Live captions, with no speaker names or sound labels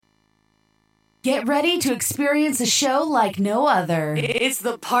Get ready to experience a show like no other. It's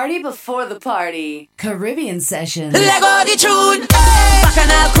the party before the party. Caribbean Sessions. Lego the tune.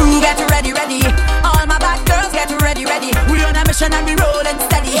 Bacchanal crew, get ready, ready. All my bad girls, get ready, ready. We on a mission and we rolling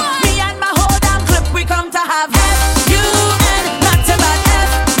steady. Me and my whole damn clip, we come to have F-U-N, not to bad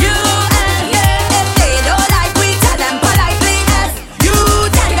F-U-N. Yeah, if they don't like, we tell them politely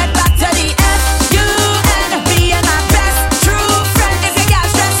F-U-N. Get back to the F-U-N. Being my best true friend. If your girl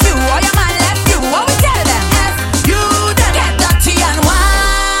stress you or your man left you, what we tell them? F-U-N. Get dirty and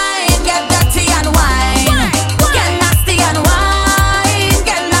wine. Get dirty and wine. Get nasty and wine.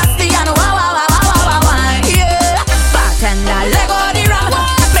 Get nasty and wine. Yeah. Bartender, Lego the rum.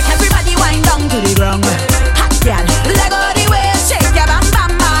 Make everybody wind down to the ground. Hot girl, Lego the way. Shake your bam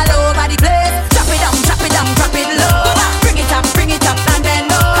bam all over the place. Drop it down, drop it low. Bring it up and then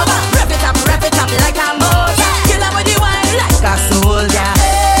low. Rev it up like a motor. Kill 'em with the wine like a soldier.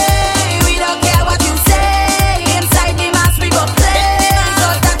 Hey, we don't care what you say. Inside the mask we go play. So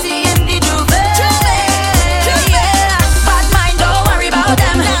dirty in the Juve. Yeah, bad mind, don't worry about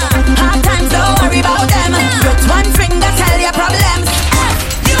them. Hard times, don't worry about them. With one finger, tell your problems.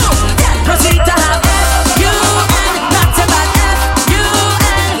 F-U-N. Proceed to have F-U-N. Not to bad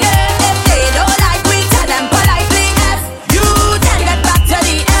F-U-N. Yeah, if they don't like, we tell them politely F-U-N. Get back to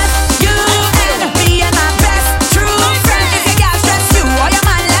the F-U-N. Being my best true friend. If your girl stress you or your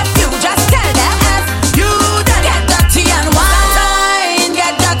man left you, just tell them F-U-N. Get dirty and wine.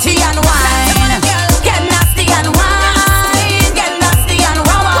 Get dirty and wine. Get nasty and wine. Get nasty and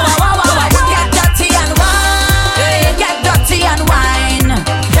wine. Get dirty and wine. Get dirty and wine.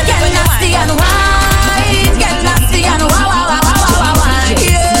 Get nasty and wine. Get nasty and wine.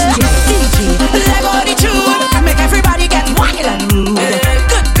 Yeah. Lego the tune. Make everybody get wild and rude.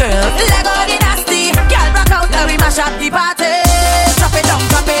 Good girl. Lego the nasty. Girl rock out and we mash up the party. Drop it down,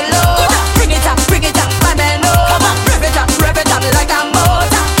 drop it low. Bring it up, and then low. Rev it up like a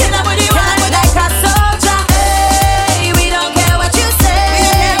motor. Kill 'em with the wine like a soldier. Hey, we don't care what you say.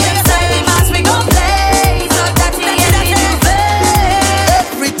 Inside the mask we gon' play. So dirty in the Juve.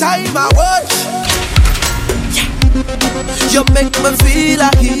 Every time I watch, you make me feel a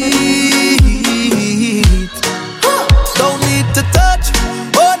heat. Don't need to touch.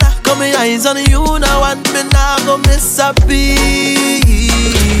 Oh, now got my eyes on you now, and me now go miss a beat.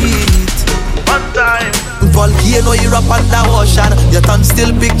 One time, volcano you up on the ocean. Your tongue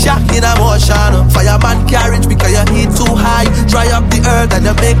still picture in a motion. Fireman carriage because your heat too high. Dry up the earth and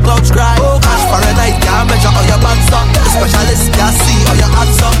you make clouds cry. Oh gosh, for a night can't measure all your bands up. The specialist can't see all your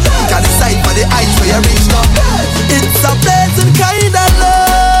hands up. You can decide for the heights where you reach up. It's a pleasant kind of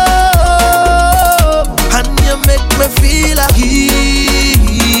love, and you make me feel a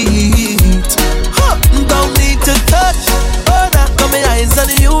heat. Don't need to touch. Oh, now got my eyes on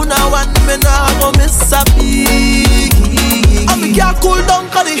you now, and me now go miss a beat. And we can't cool down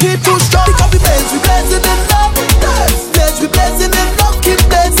 'cause the heat too strong. Because we blazing in love. Blaze, we blazing in love. Keep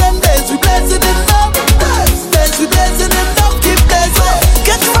blazing, blaze, we blazing in love. Blaze, we blazing in love. Keep blazing.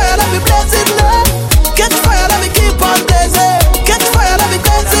 Catch fire, let me blaze in love. Catch fire, let me keep on blazing. Catch fire, let me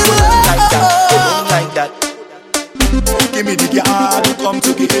blaze in love. Like that. Give me the girl who come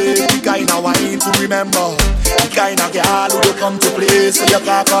to give, the kind of wine to remember, the kind of girl who come to play, so you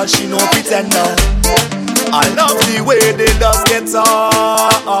can't call she no pretender. I love the way they just get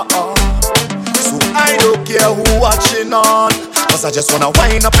on, so I don't care who watching on. Cause I just wanna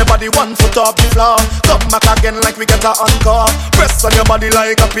wind up your body 1 foot off the floor. Come back again like we get a encore. Press on your body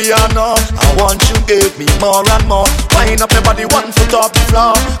like a piano. I want you give me more and more. Wind up your body 1 foot off the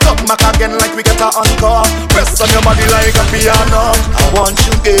floor. Come back again like we get a encore. Press on your body like a piano. I want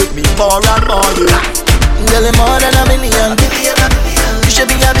you give me more and more. Yeah. Girl, you're more than a million. You should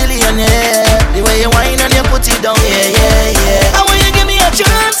be a billionaire. The way you whine and you put it down, yeah. I want you give me a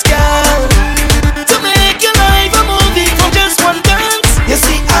chance, girl, to make your life a movie from just one dance. You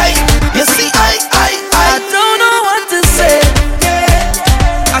see, I don't know what to say.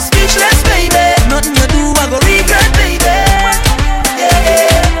 Yeah. I'm speechless, baby. Nothing you do, I go regret, baby.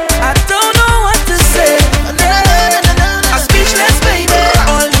 Yeah. I don't know what to say. I'm speechless, baby.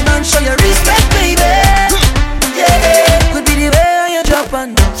 All the man show you respect, baby. Yeah. Could be the way you drop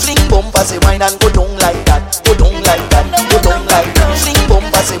and sing bumper, say wine and go down like that. Go down like that. Go down like that. Sing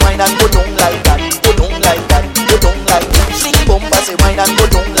bumper, say wine and go down like that. Go down like that. Go down like that. Sing bumper, say wine and go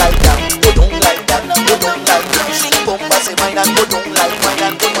down like that. Go down like that. Go down like that. Sing bumper, say wine and go down like wine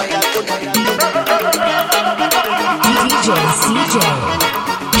and go wine and go wine and go. DJ CJ.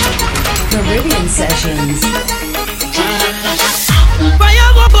 Caribbean Sessions.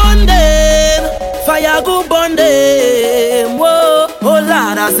 Fire go burn them. Fire go burn them. Whoa, oh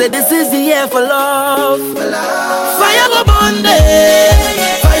Lord, as say this is the year for love. Fire go Bundy,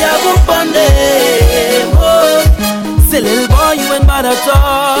 fire go Bundy. Oh, say little boy, you ain't bad at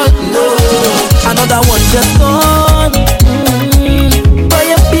all. No, another one just gone. Boy,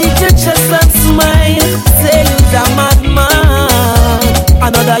 you beat your chest and smile. Say you's a madman.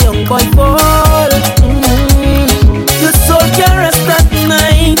 Another young boy fall. Your soul can rest at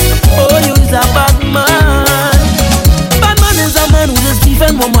night. Oh, you's a bad man. Bad man is a man who just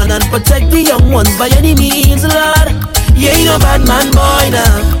defend woman and protect the young ones by any means, Lord. You ain't no bad man, boy,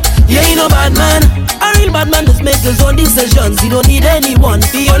 now. You ain't no bad man. A real bad man just make his own decisions. He don't need anyone,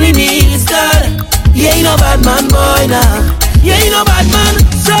 he only needs God. You ain't no bad man, boy, now. You ain't no bad man.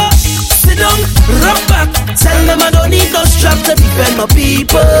 So sit down, rock back. Tell them I don't need no strap to defend my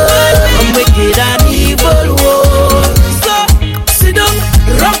people. I'm wicked and evil, whoa. So sit down,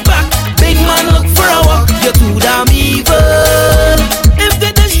 rock back. Big man look for a walk. You're too damn evil. If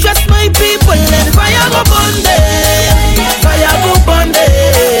they distress my people, then fire go Bundy. Fire go Bundy.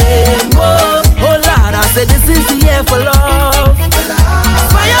 Whoa, oh Lord, I said this is the year for love.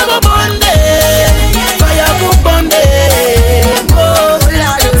 Fire go Bundy. Fire go Bundy. Whoa,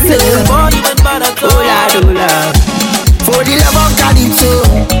 say little boy, you ain't bad at all. Oh Lord. For the love of Calypso,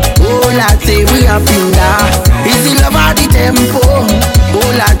 oh Lord, say we are finger. Is the love of the tempo, oh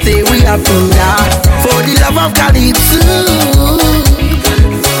Lord, say we are finger. For the love of Calypso,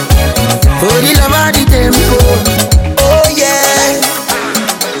 for the love of the tempo, oh yeah.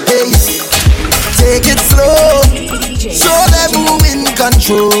 Hey, take it slow, show them who in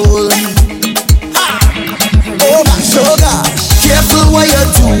control. Oh gosh, oh gosh, careful what you're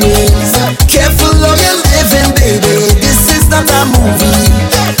doing, careful how you're living, baby. This is not a movie.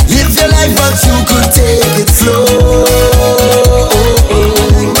 Live your life, but you could take it slow.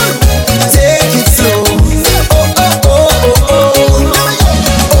 Take it slow. Oh, oh, oh, oh, oh.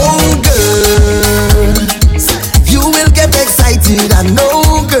 Oh, girl, you will get excited. I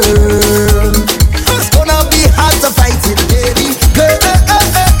know, girl. It's gonna be hard to fight it, baby. Girl,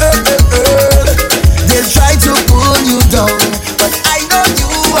 they'll try to pull you down, but I know you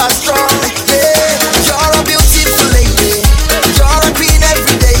are strong. Yeah, you're a beautiful lady. You're a queen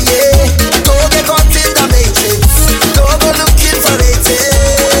every day. Yeah, don't get caught in the matrix. Don't go looking for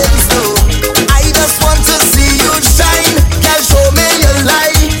ratings. No, I just want to see you shine. Girl, show me your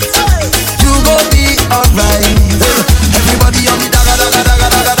light. You gon' be alright. Everybody on the daga daga daga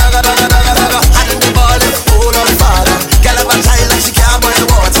daga daga daga daga daga. And then the ball is full of father. Girl have a child and she can't boil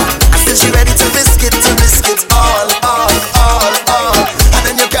water. And still she ready to risk it all. And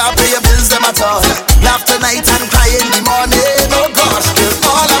then you can't pay your bills them at all. Laugh tonight and cry in the morning. Oh gosh, girl,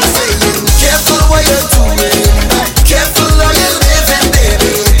 all I'm saying, careful what you're doing. Careful how you're living,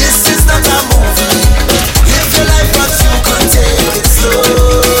 baby. This is not a movie. Live your life, but you could take it slow.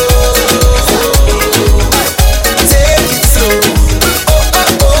 Take it slow. Oh,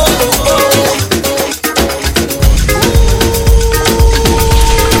 oh, oh, oh, oh.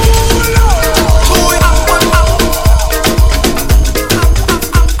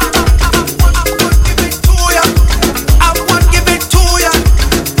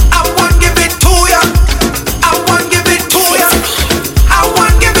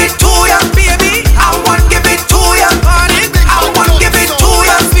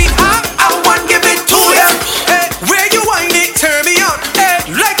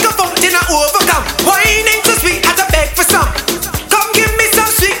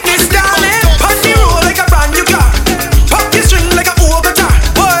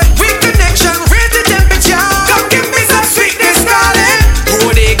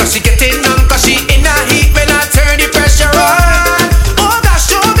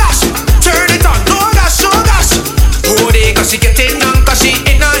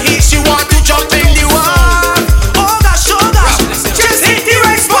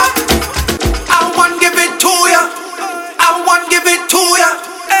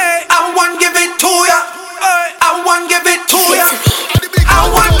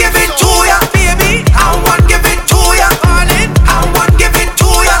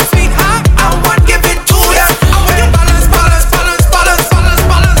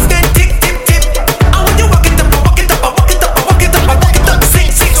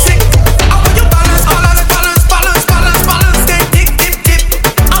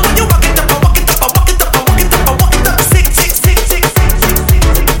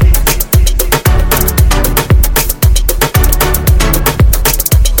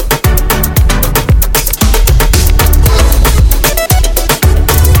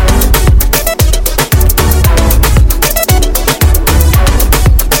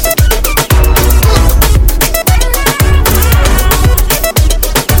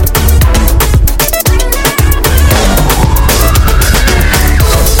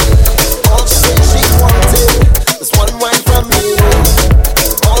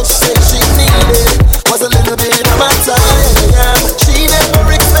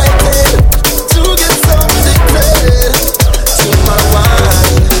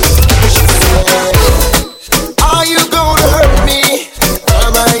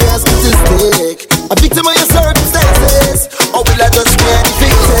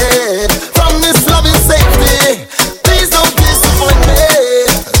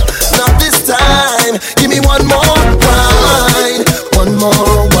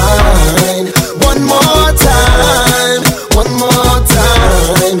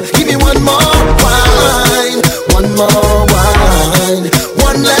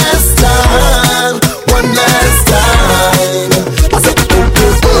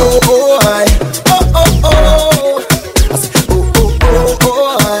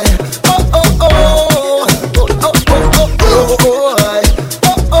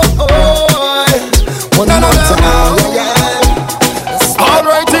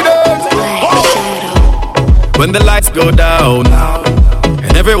 go down,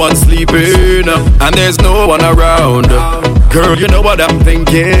 and everyone's sleeping, and there's no one around. Girl, you know what I'm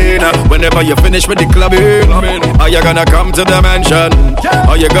thinking. Whenever you finish with the clubbing, are you gonna come to the mansion?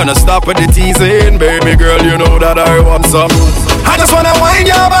 Are you gonna stop with the teasing? Baby girl, you know that I want some. I just wanna wind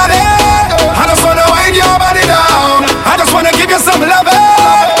your body, I just wanna wind your body down. I just wanna give you some love,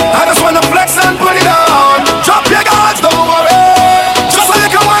 I just wanna flex and put it on. Drop your guards, don't worry. Just so you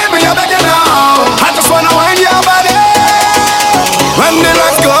can wind me, I beg you now. I just wanna wind your body. When the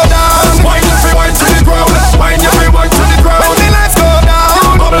lights go down, wind your free wind to the ground. Wind your free wind to the ground. When the lights go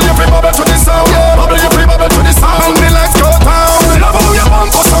down, bubble your free bubble to the sound. Bubble your free bubble to the sound. When the lights go down, love how your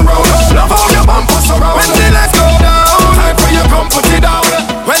bump us around. Love how your bump us around. When the lights go down, time for you come put it down.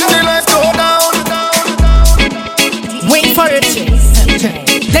 When the lights go down, wait for it,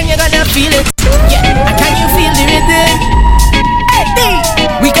 then you're gonna feel it. Yeah, and can you feel the rhythm? Hey,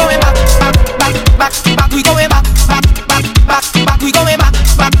 we going back, back, back, back, back. We going back, back, back, back, back. We going back,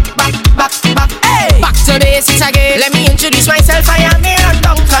 back, back, back, back. Hey, back to basics again. Let me introduce myself. I am here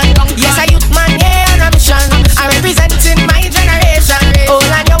Duncan. Yes, I youth man, yeah, on a mission. I representing my generation. Old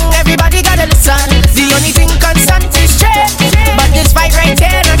and young, everybody gotta listen. The only thing constant is change, but this fight right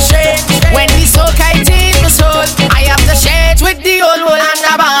here not change. When we so kite in the soul, I have the shades with the old one and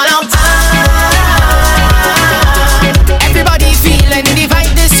the ball out. Everybody feeling the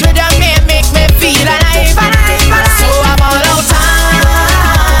vibe, this rhythm here make me feel alive. So I'm all out.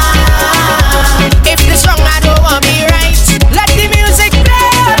 If the song I don't want me right, let the music play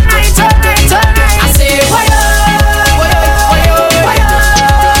all night, all night, all night. I say,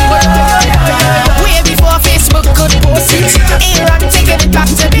 way before Facebook could post it, here I'm taking it back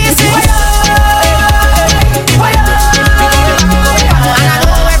to basics. And I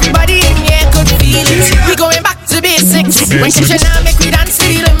know everybody in here could feel it. We going back to basics. When Shana make we dance to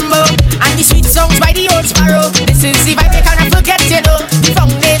the limbo, and the sweet songs by the old Sparrow. This is the vibe you cannot forget, you know. The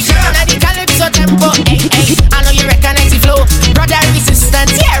foundation and the calypso tempo. Hey, hey, I know you recognize the flow. Brother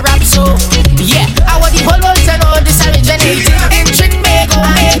resistance, yeah, rap so. Yeah, I want the whole world to know this originated in Trinbago,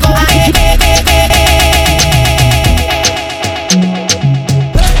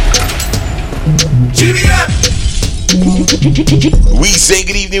 We say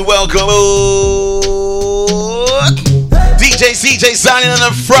good evening, welcome. DJ CJ signing on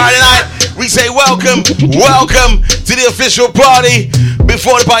a Friday night. We say welcome, welcome to the official party.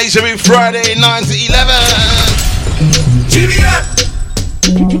 Before the party should be Friday 9 to 11.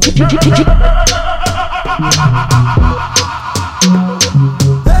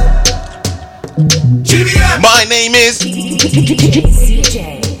 My name is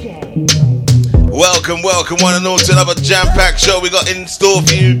CJ. Welcome, welcome one and all to another jam-packed show we got in store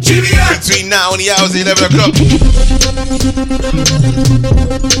for you between now and the hours of 11 o'clock.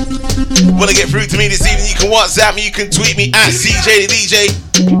 Want to get through to me this evening, you can WhatsApp me, you can tweet me at CJ the DJ,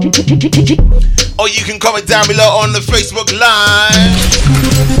 or you can comment down below on the Facebook Live.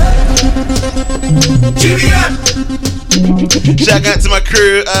 Shout out to my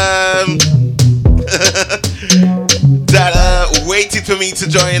crew that waited for me to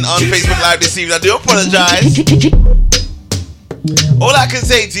join on Facebook Live this evening. I do apologize. All I can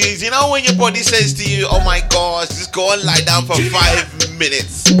say to you is, you know when your body says to you, oh my gosh, just go and lie down for 5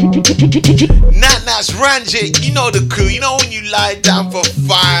 minutes. That's Ranjit, you know the crew. You know when you lie down for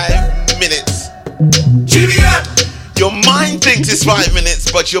 5 minutes, your mind thinks it's 5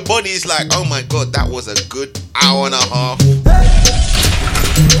 minutes, but your body is like, oh my god, that was a good hour and a half.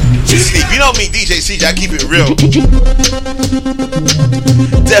 Sleep. You know me, DJ CJ, I keep it real.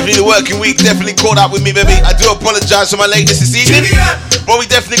 Definitely the working week, definitely caught up with me, baby. I do apologize for my lateness this evening, but we're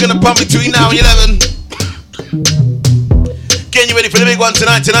definitely gonna pump between now and 11. Getting you ready for the big one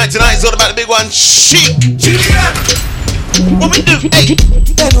tonight. Tonight is all about the big one. Chic. What we do? Hey.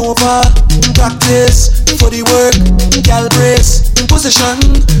 Bend over, practice for the work, gal brace, position,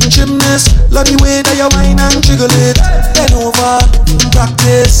 gymnast, love the way that you whine and jiggle it. Bend over,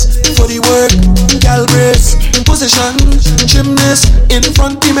 practice for the work, gal brace, position, gymnast, in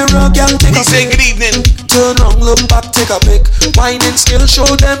front the mirror, gal take a say good evening. Turn around, look back, take a pic. Whining skill, show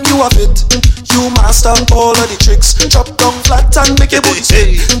them you have it. You master all of the tricks. Drop down flat and make your booty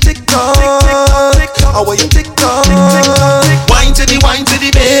stick. Tick tock, how are you tick tock? Wine to the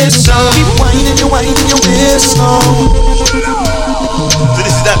bass now. Keep whining your bass now. So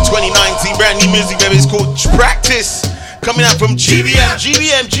this is that 2019 brand new music, baby. It's called Practice. Coming out from GBM.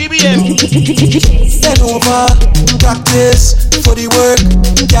 Bend over, practice for the work,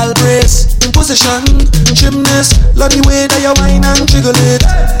 gal brace, position. Gymnast, love the way that you whine and jiggle it.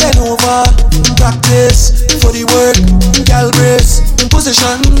 Bend over, practice for the work. Gal brace,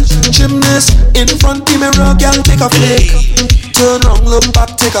 position. Gymnast, in front the mirror, gal take a flick. Turn round, look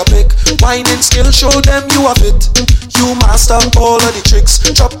back, take a pic. Whining skill, show them you have it. You master all of the tricks.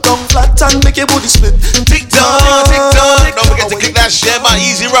 Drop down flat and make your body split. Tick tock, tick tock. Don't forget to click that share button.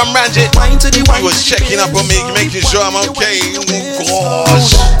 Easy Rum Ranjit. He was checking up on me, making sure I'm okay. Oh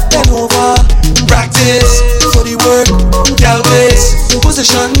gosh. Bend over, practice for the work. Gal base,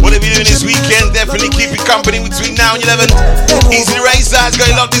 position. Whatever you're doing this weekend, definitely keep you company between now and 11. Easy to raise sides,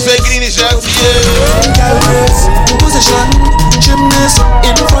 going lock this way, get in the show. Gal base, position. Gymnast,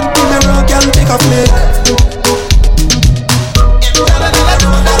 in front the mirror, gal take a flick.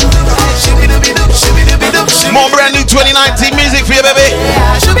 More brand new 2019 music for you, baby.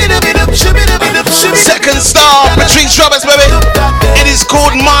 Second star, Patrice Roberts, baby. It is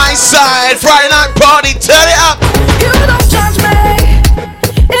called My Side. Friday night party, turn it up. You don't judge me,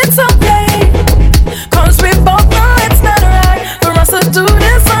 it's okay. Cause we both know it's not right for us to do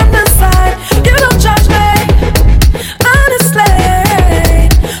this on the side. You don't judge me, honestly.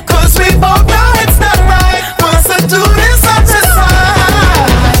 Cause we both know it's not right for us to do this on the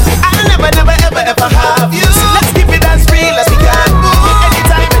side. I'll never, never, ever, ever have you. Let's keep it as real as we can.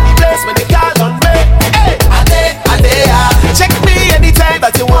 Anytime, any place when they call on me. Hey, I dare. Check me anytime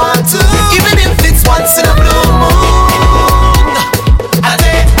that you want to. Even if it's once in a blue moon. I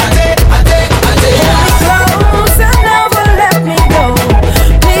dare. Close and never let me go.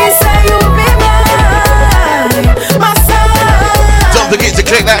 Please say you'll be mine, my side. Don't forget to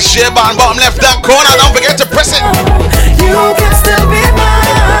click that share button, bottom left hand corner. Don't forget to press it. You can still be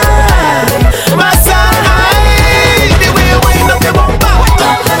mine, my side. The way you wind up your bumper,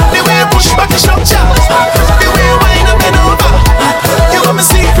 the way you push back your structure, the way you wind up and over. You got my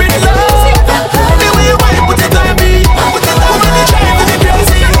secret love. The way you wind put it on me, woman you drive me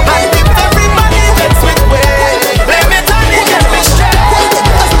crazy. I think everybody gets with me. Every time you get me straight.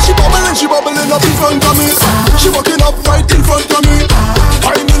 She bubbling up in front of me. She walking up right in front of me.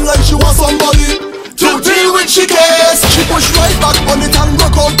 Whining like she wants somebody to deal with. She cares. She push right back on it and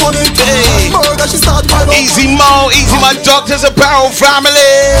rock out on it. Hey. Murder, she start right up. Easy Mo, easy my Doctors Apparel family.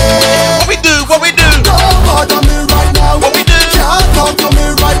 What we do? Don't bother me right now. What we do? Can't talk to me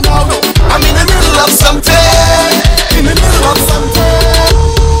right now. I'm in the middle of something. In the middle of something.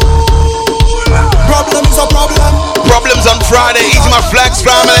 Problem is a problem. Problems on Friday, easy my Flags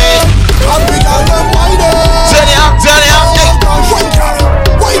family. I'm big on them whining. Turn it up, hey.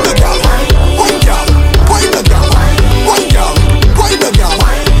 Why the girl?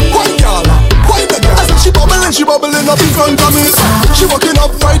 She bubbling up in front of me. She walking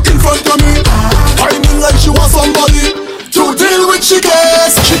up right in front of me. Whining like she wants somebody to deal with. She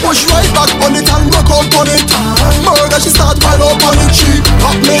cares. She push right back on it and rock out on it. Murder, she start right up on it. She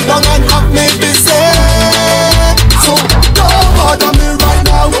have me down and have me busy. So don't bother me right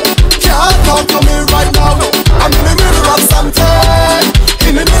now. Can't talk to me right now. I'm in the middle of something.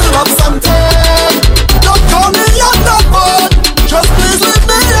 In the middle of something. Don't call me on the phone. Just please leave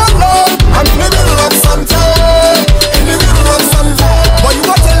me alone. I'm in the middle of something. In the middle of something. What you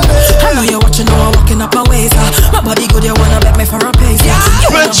want to tell me? I know you're watching, now I'm walking up my ways. My body good, you wanna bet me for a pace.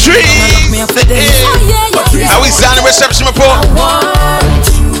 Patrice! How we sound in reception report? I want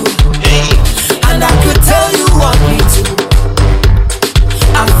you, and I could tell you want me to.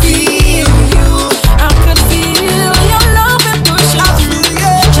 I feel you, I could feel your love and push you through.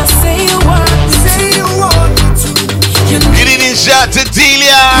 Just say you want me to. You didn't shout to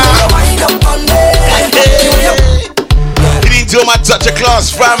Delia. You didn't do my Touch of Class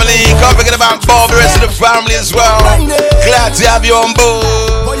family. Can't forget about Bob, the rest of the family as well. Glad to have you on board.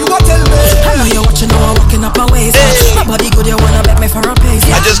 I know you're watching, now I'm walking up my ways. My body good, you wanna bet me for a pace.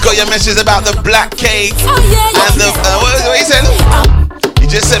 I just got your message about the black cake and the what you said? You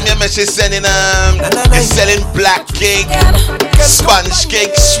just sent me a message saying you're selling black cake, sponge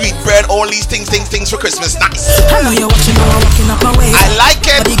cake, sweet bread, all these things for Christmas. Nice. I know you're watching, now I'm walking up my ways. I like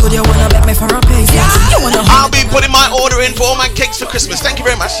it. Body good, you wanna bet me for a pace. I'll be putting my order in for all my cakes for Christmas. Thank you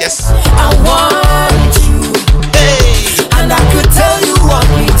very much. Yes. I want you, and I could tell you want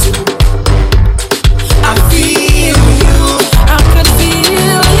me to. I feel you, I could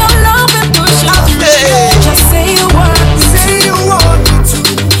feel your love and push you through. Just say you want me to.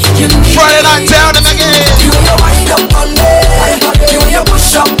 You need Friday night down and again. you when you wind up on me, you when you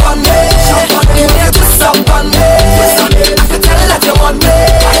push up on me, you when you twist up on me. I could tell that you want me.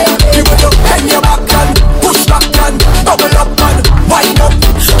 You when you bend your back and push back and bubble up and wind up.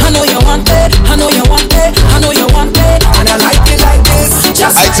 I know you want it, I know you want it, I know you want it, and I like it like this.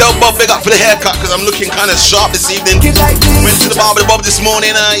 Tell Bob big up for the haircut, cause I'm looking kind of sharp this evening. Went to the barber Bob this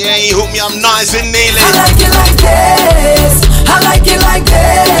morning, yeah, he hooked me up nice and nearly. I like it like this. I like it like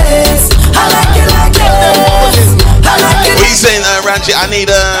this. I like it like this. I like it. What are you saying, Ranjit? I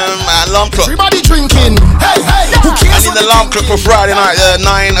need an alarm clock. Everybody drinking. Hey, hey. Who I cares? need an alarm clock for Friday night,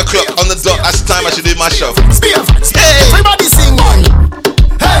 9 o'clock on the dot. That's the time I should do my show. Hey. Everybody sing one.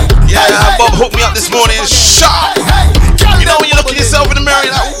 Hey. Yeah, Bob hooked me up this morning. Sharp. Hey. You know when you look at yourself in the mirror,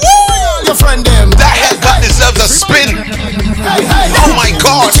 you're like, woo! Your friend them. That haircut deserves a spin. Hey, hey. Oh my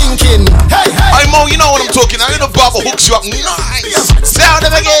God. Thinking. Hey, hey. Hey Mo, you know what I'm talking. I know the barber hooks you up nice. Sound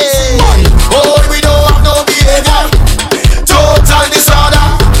it again. Oh, we don't have no behavior. Total disorder.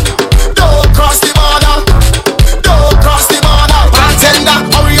 Don't cross the border. Don't cross the border. Bartender,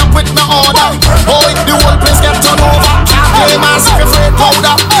 hurry up with my order. Oh, the whole place get turned over. Can't play my secret red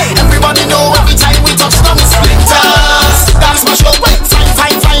powder. Everybody know every time we touch down splinters. That's my show.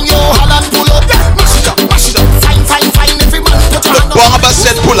 Fine, fine, yo, Holland pull up. Mash it up, fine, fine. Every man put your hand The barber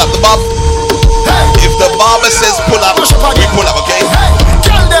said pull up. The barber. If the barber says pull up, we pull up, okay?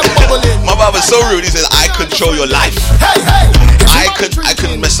 My barber's so rude. He says, I control your life. I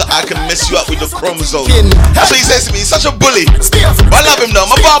can mess you up with the chromosomes. That's what he says to me. He's such a bully. But I love him though.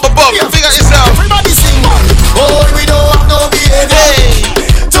 My barber Bob. Figure it yourself. Everybody sing. Oh, we don't have no behavior. Hey.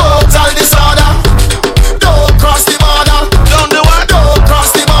 Total disorder. Don't cross the border. Don't do what? Don't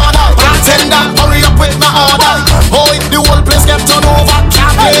cross the border. Bartender, hurry up with my order. Oh, the whole place get turned over.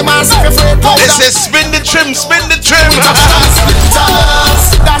 Can't play my secret red powder. It says spin the trim, spin the trim.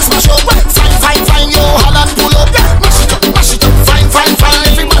 That's my show. Fine, yo, Holland pull up. Mash it up, fine.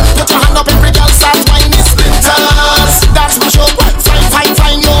 Every man put your hand up, every girl start whining. Splinters. That's my show.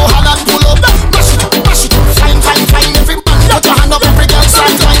 Fine, yo, Holland pull up. Mash it up, fine. Every man put your hand up, every girl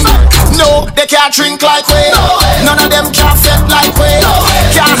start whining. No, they can't drink like we. None of them can't fit like we.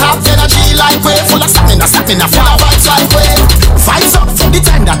 Can't have energy like we. Full of stamina, full of vibes like we. Vibes up from the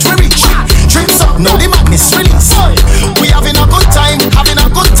time that we reach. Drinks up, now the madness release. We having a good time.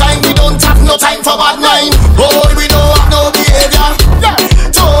 We don't have no time for bad mind. Oh, we don't have no behavior.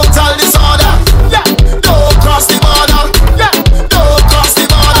 Total disorder. Don't cross the border. Don't cross the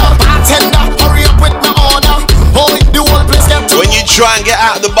border. Bartender, hurry up with my order. Oh, the whole place get to. When you try and get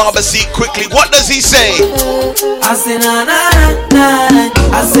out of the barber seat quickly, what does he say? I say na na na.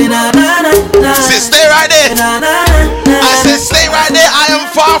 I say na na na. Say stay right there. I said stay right there. I am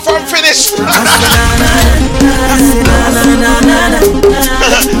far from finished.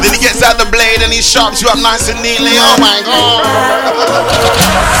 Then he gets out the blade and he sharps you up nice and neatly. Oh my God.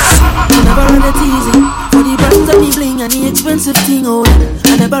 Never run it easy for the brands and the bling and the expensive thing. Oh,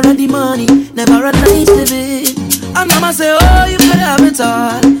 I never run the money, never run nice living. And mama say, oh, you could have it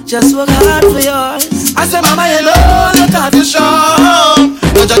all. Just work hard for yours. I say, mama, you know, look at the show.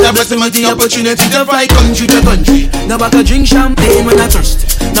 Now Jaja bless me with the opportunity to fly country to country. Now I could drink champagne when I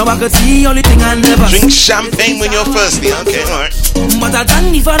thirst. Now I could see only thing I never drink champagne when you're thirsty. Okay, alright. But I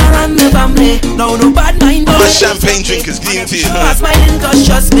done the father and the family. Now no bad mind. My champagne drink is clean to you. I'm smiling cause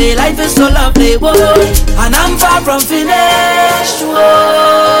trust me, life is so lovely. Whoa. And I'm far from finished.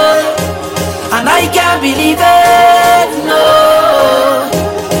 Whoa. And I can't believe it. No.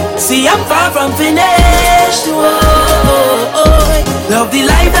 See, I'm far from finished. Whoa. Love the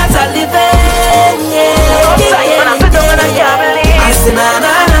life that I live in. Yeah. I say na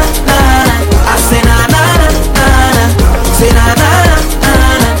na na. I say na na na. Say na na na.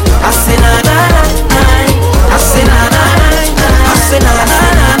 I say na na na. I say na na na. I say na na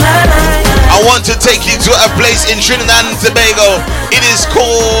na. I want to take you to a place in Trinidad and Tobago. It is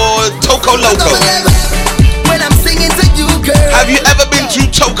called Toco Loco. When I'm singing to you, girl. Have you ever been to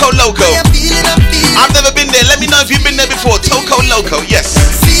Toco Loco? I'm feeling. I've never been there. Let me know if you've been there before. Toco Loco, yes.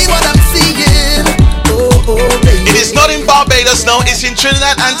 See what I'm seeing. Oh, baby. It is not in Barbados, no. It's in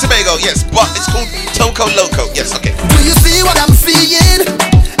Trinidad and Tobago, yes. But it's called Toco Loco, yes. Okay. Do you see what I'm seeing?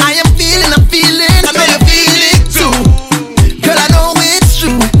 I am feeling. I know you feel it too. Girl, I know it's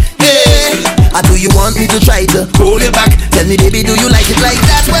true. Yeah. Or do you want me to try to hold it back? Tell me, baby, do you like it like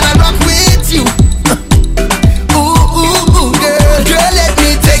that when I rock with you? Ooh, girl, let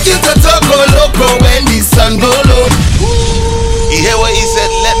me take you to Toco Loco when the sun go low. You hear what he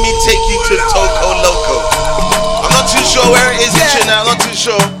said? Let me take you to Toco Loco. I'm not too sure where it is in Trinidad. I'm not too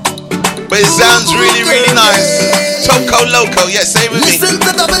sure. But it sounds really, really nice. Toco Loco, yes, say it with me. Listen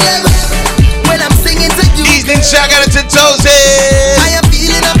to Double M when I'm singing to you. Evening shout out to Tozy. I am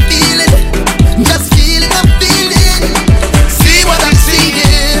feeling. Just feeling, I'm feeling. See what I'm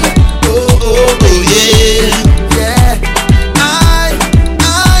seeing. Oh, yeah.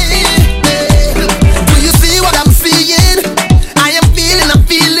 Do you see what I'm seeing? I am feeling.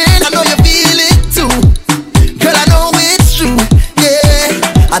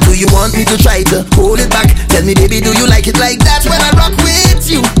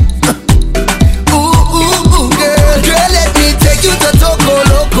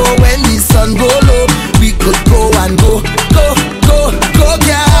 when the sun go low, we could go and go, girl, go.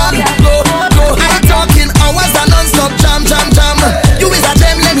 I'm talking hours and non-stop jam. You is a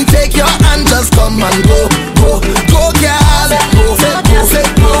gem, let me take your hand, just come and go, girl, go.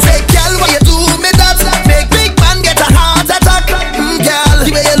 Say, girl, what you do me that make big man get a heart attack, girl. The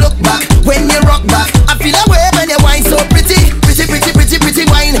way you look back when you rock back, I feel a way when you whine so pretty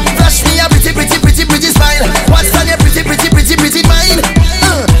wine. Flash me a pretty smile. What's on your pretty mind?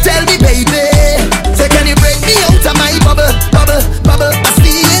 Tell me, baby, say can you break me out of my bubble? I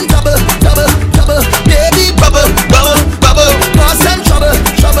see in trouble, baby, bubble. Cause some trouble.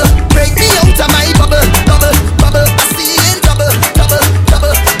 Break me out of my bubble. I see in trouble,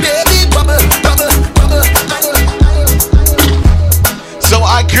 baby, bubble. So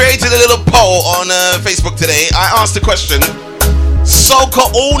I created a little poll on Facebook today. I asked the question: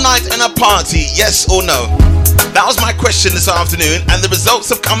 soca all night in a party, yes or no? That was my question this afternoon, and the results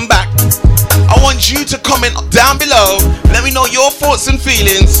have come back. I want you to comment down below. Let me know your thoughts and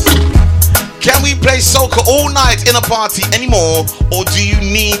feelings. Can we play soca all night in a party anymore, or do you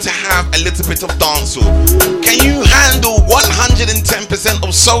need to have a little bit of dancehall? Can you handle 110%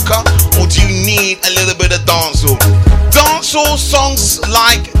 of soca, or do you need a little bit of dancehall? Dancehall songs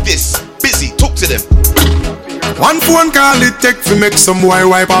like this. Busy, talk to them. One phone call it take to make some boy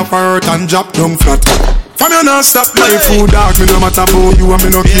wipe off her hurt and drop down flat. From you not stop my food dog, me no matter about you and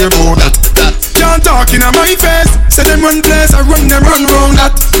me no care about that. Can't talk in my face, say them run place, I run them run round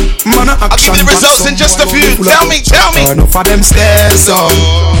that. Man a action. I'll give you the results in just a few. Tell me. Enough of them stairs up.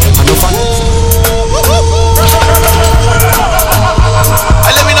 Enough of them.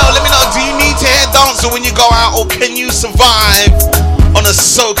 Let me know. Do you need to hear dancehall when you go out, or can you survive on a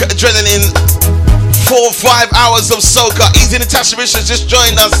soca adrenaline? 4 or 5 hours of soca. Easy Natasha Richards just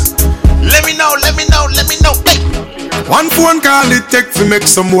joined us. Let me know. Hey. One phone call it take to make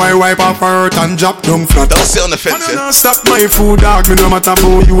some boy wipe off her hurt and drop down flat. Don't sit on the fence. Man not stop my food dog, me no matter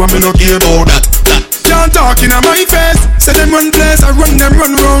about you and me no care about that. Can't talk in my face, say them run place, I run them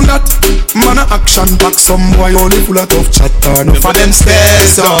run round that. Man a action pack, some boy only full of tough chatter. Enough of them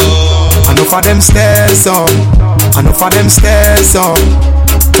stairs up. Enough of them stairs up.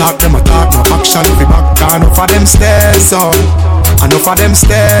 Talk them a talk, no action fi back. Enough of them stairs up. Enough of them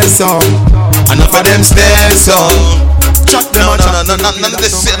stairs up. Chat them a chat. None of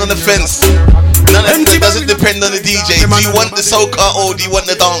this sitting on the fence. None of it doesn't depend on the DJ. Do you want the soca or do you want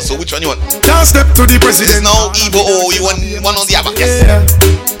the dancer? Which one you want? Can't step to the president. There's no either or. You want one or the other? Yes.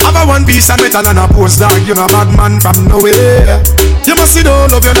 Have a one piece of metal and a post dog. You're a bad man from nowhere. You must see the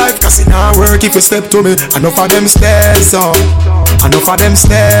whole of your life, cause it not work if you step to me. Enough of them stairs up.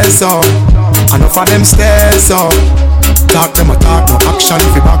 Talk them a talk, no action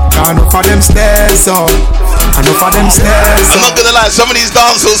if you back. Enough of them stairs up. I'm not gonna lie, some of these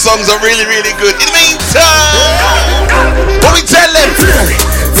dancehall songs are really, really good. In the meantime, what we tell them?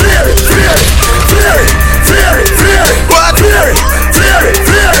 What?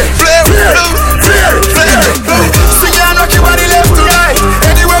 Sing and rock your body left to right.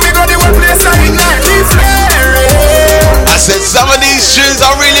 Anywhere we go, the one place I ignite. I said some of these tunes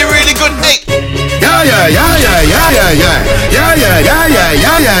are really, really good, Nick.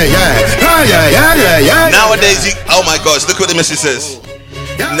 Nowadays, oh my gosh, look what the message says.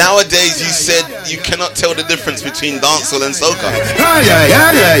 Nowadays, you said you cannot tell the difference between dancehall and soca.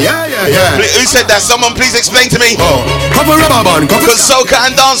 Who said that? Someone please explain to me. Because soca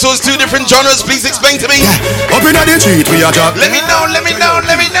and dancehall is 2 different genres. Please explain to me. Up in the street, we are job. Let me know.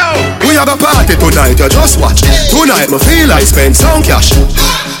 We have a party tonight, you just watch. Tonight, me feel like spend some cash.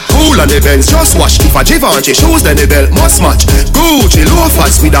 Cool on the Benz, just watch. If a Givenchy shoes, then the belt must match. Gucci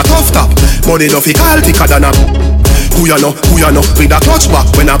loafers with a tough top. Money no fi call thicker than a. Who you know, with a clutch back.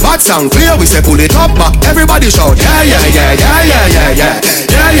 When a bad sound clear, we say pull it up back. Everybody shout, yeah.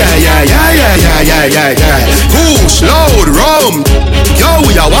 Push, load, rum. Yo,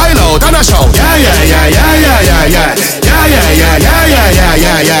 we are wild out and a shout, yeah.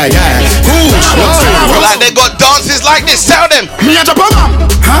 Push, load, rum. Like they got dances like this, tell them. Me a Japan,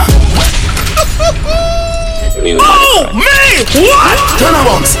 huh? Oh, me! What? Turn a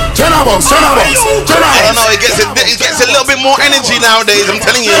bounce. I don't know, it gets a little bit more energy nowadays, I'm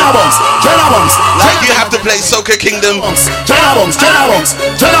telling you. Turn a bounce. Like you have to play Soca Kingdom. Turn a bounce. Do the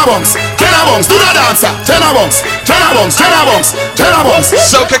dancer. Turn a bounce.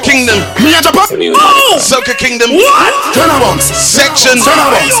 Soca Kingdom. Me a Japan. Oh! Soca Kingdom. What? Turn a bounce. Section. Turn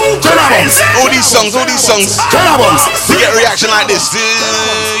a bounce. All these songs. Turn a bounce. To get a reaction like this. Do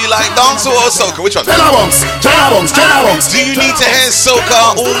you like dancehall or soca? Which one? Tenor bunks. Do you need to hear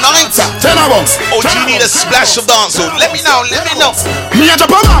soca all night? Tenor bunks. Or do you need a splash of dancehall? Let me know. Me a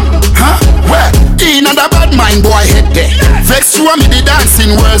drop a man. Huh? Where? In and a bad mind boy head there. Vex you and me the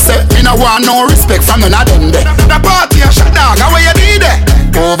dancing world say. Me no want no respect from none of them there. The party a shot dog, how you be there?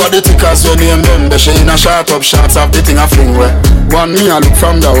 Over the tickers when name them. She in a shot up shots of the thing a fling where. One me a look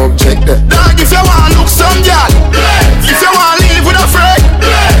from the object there. Dog if you want look some girl. If you want live with a friend.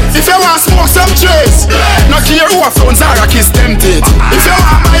 If you want smoke some trees. No care who a phones are a kiss tempted. If you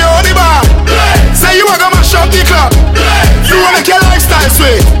want my only bar. Say you a go mash up the club. You wanna make your lifestyle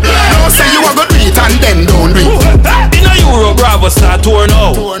sweet. No say you a go do it and then don't do it. In a Euro Bravo start tour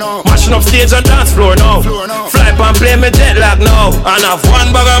now. Mashing up stage and dance floor now. Fly and play me jet lag now. And have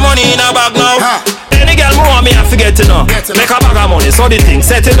one bag of money in a bag now. Any girl more want me have to get to know. Make a bag of money so the thing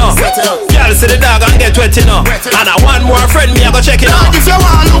set it up. Girl see the dog and get wet enough. And I want more friend me I go check it out. If you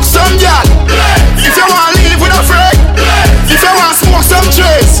want look some girl. If you want live with a friend. If you want smoke some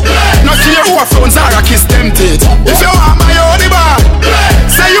trees. No care who a phones are a kiss tempted. If you want my only bar.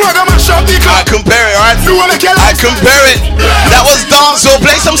 Say you a go mash up the club. I compare it, alright? I compare it. That was dancehall.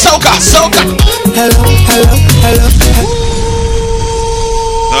 Play some soca. Hello.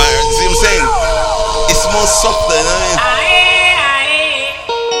 Alright, see what I'm saying? It's more softer, you know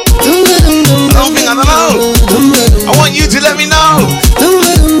what I don't know. I want you to let me know.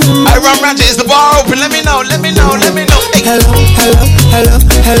 I run Ratchet, is the bar open? Let me know. Hey.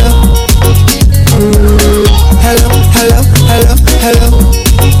 Hello.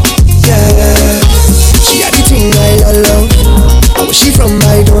 Yeah. She had the thing I love. How she from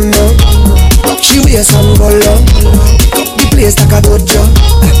I don't know. Rock she wears some go low. Pick up the place like a dojo.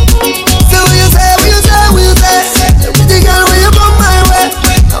 So what you say? The girl when you come my way.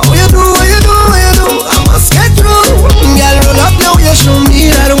 What you do? I must get through. Girl roll up now, you show me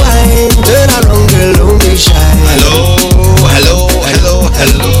that wine. Turn around, girl, don't be shy. Hello.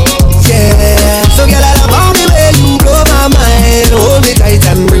 Yeah. So girl, I love the way you blow my mind. Hold me tight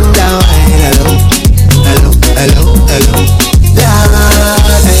and bring down wine. Hello.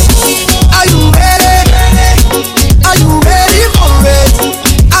 Are you ready? Are you ready for it?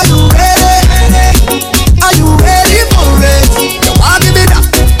 Are you ready? Are you ready for it? You want me that?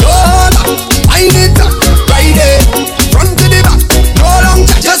 Hold up, wind it up, right there, front to the back. No long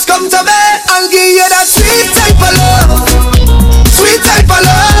chat, just come to me. I'll give you that sweet type of love.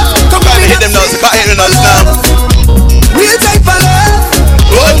 Come Can't hit them notes now. Real type of love.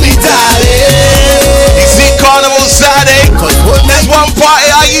 Hold me, darling. You see Carnival Saturday? There's one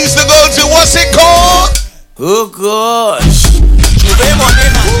party I used to go to. What's it called? Oh gosh.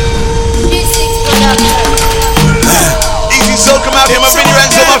 Easy Soul, come out here, my video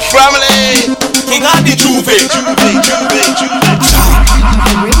and to my family. King of the Juve. Caribbean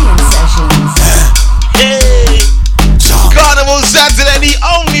Sessions. Hey. Carnival Saturday, the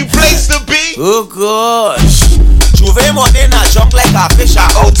only place to be. Oh gosh. Juve Modena jump like a fish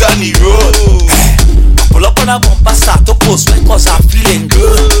out on the road. Pull up on a bumper, start to post when cause I'm feeling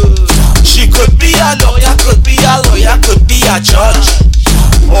good. She could be a lawyer, could be a judge.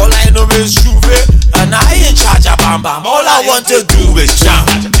 All I know is Juve, and I ain't charge a bam bam. All I want to do is jam.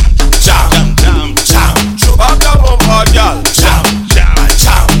 Jump up the bumper, girl. Jam.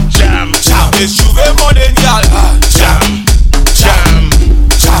 It's Juve Modena, girl. Jam.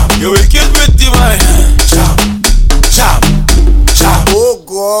 You wicked with the mind. Jam. Oh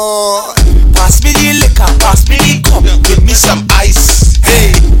God. Pass me the liquor, pass me the cup. Give me some ice.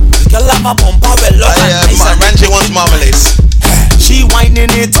 Hey, girl, I'm a bumper well up and nice. My Randy wants marmalade. She whining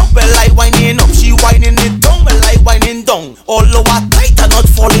it up, well I whining up. She whining it down, well I whining down. All over tight and not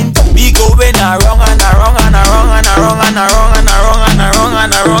falling down. We going around and around and around and around and around and around and around and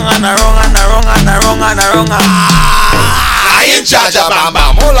around and around and around and around and around. I ain't charge a bam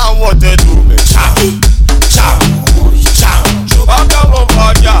bam. All I want to do is jam. Up the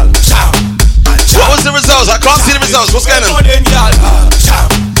bumper, girl. What was the results? I can't see the results. What's going on?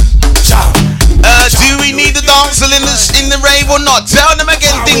 Do we need the dancer in the rave or not? Tell them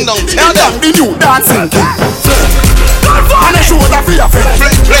again, ding dong. Tell them. The new dancing king. And the shoulder for your friend.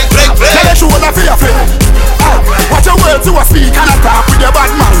 Play. Tell the shoulder for your friend. Watch your words to a speak and a talk with your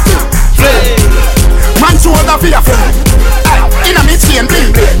bad mouth. Man shoulder for your friend. In a mid-chain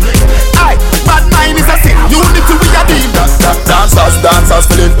bling. Bad mind is a sin. Unity we a deal. Dancers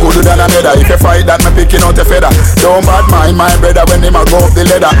feeling cooler than another. If you fight that, me picking out a feather. Don't bad mind my brother when him a go up the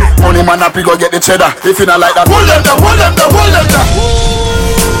ladder. Money man up, he go get the cheddar. If you not like that, hold them down. I don't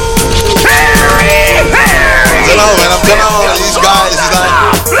know, man. These guys is like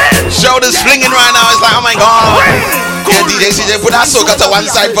shoulders flinging right now. It's like, oh my god. Yeah, DJ CJ RJ, put that soca to one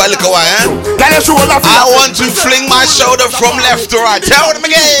side for a little while, eh? I want to fling my shoulder from left to right. Tell them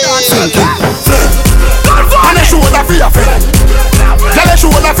again. And a shoulder for your friend. Tell a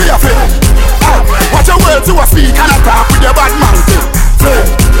shoulder for your friend. Watch your words to a speak and attack with your bad mouth.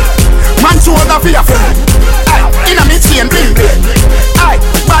 Man shoulder for your friend. In a mid chain bling bling.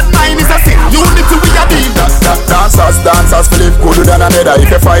 Bad mind is a sin. You need to be a beat. Dancers, Philip good than another. If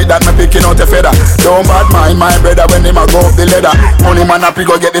you fight that, me picking out a feather. Don't bad mind my brother when they ma go up the ladder. Money man happy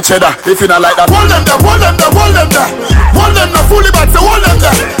go get the cheddar. If you not like that, hold them there, hold them there, hold them there. Hold them there, fully back, so hold them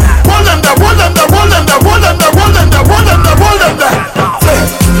there. Hold them there, hold them there, hold them there, hold them there, hold them there, hold them there, hold them there.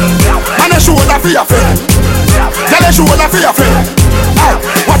 And a shoulder for your friend. Tell a shoulder for your friend.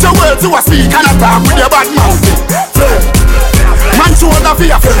 Watch your words to a speak and attack with your bad mouth. Man shoulder for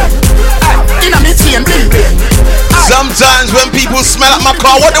your friend. In a mid chain bling bling. Sometimes when people smell up my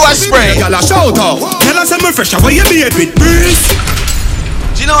car, what do I spray? Y'all a shout out. Tell us I'm fresh. Why you made with breeze?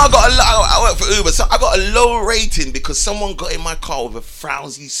 Do you know I work for Uber, so I got a low rating because someone got in my car with a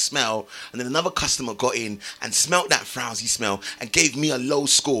frowsy smell, and then another customer got in and smelled that frowsy smell and gave me a low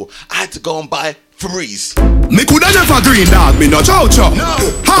score. I had to go and buy Febreze. Me coulda never green dog, me no chow-chow. No.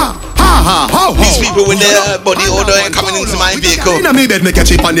 Ha. These people with their body odor and coming into my vehicle. In me bed, make a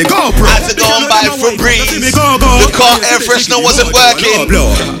chip on the GoPro. I had to go and buy Febreze. The car air freshener wasn't working.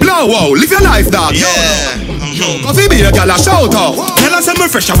 Blow, wow, live your life, dog. Yeah. Coffee be a gal a shout out. Tell us I'm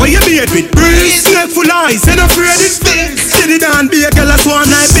fresh, why you made with breeze? Snake full eyes, and afraid it stinks. Sit it down, be a gal a swan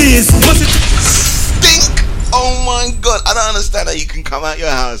like bees. Stink. Oh my God, I don't understand how you can come out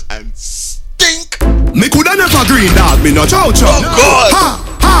your house and stink. Me coulda never green dog, me no chow-chow. Oh God.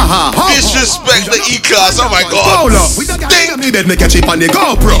 Disrespect the E-Class, oh my God. Stink. Me bed make a chip on the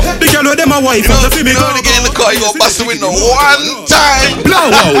GoPro. The girl with them a wife, you know to get in the car, you go bust the window one time. Blow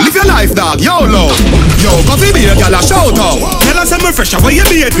out, live your life, dog, YOLO. Yo, coffee be a gal a shout out. Tell us I'm fresh, why you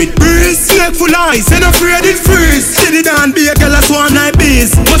made with breeze? Snake full eyes, and afraid it freeze. Sit it down, be a gal a swan like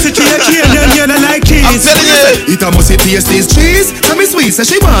bees. Must it change, then you don't like cheese. I'm telling you, it a must it taste this cheese. Tell me sweet, say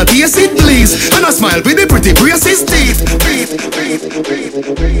she want taste it please. And I smile with the pretty braces teeth.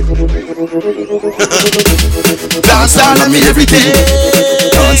 Dance all of me everything.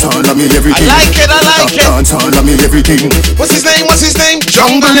 Dance all of me everything. I like it. Dance all of me everything. What's his name?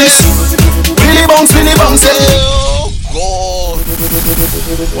 Junglist. Billy bounce, oh God.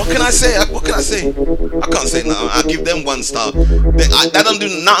 What can I say? I can't say nothing. I'll give them 1 star. That don't do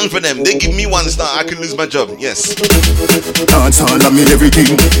nothing for them. They give me 1 star, I can lose my job. Yes. Dance all of me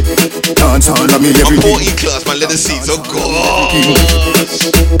everything. Dance all of me everything. I'm 40 class, my leather seats. Oh gosh.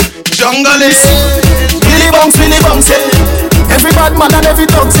 Junglist. Billy bounce, every bad man and every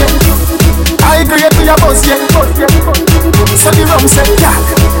dog say. I agree with your boss, yeah. So the rum say, yeah.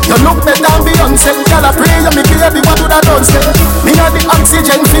 You look better than Beyonce. Y'all a pray, you make baby, what do that done say? Me have the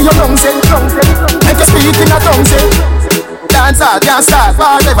oxygen for your lungs, say. Make you speak in a tongue, say. Dance all can't start,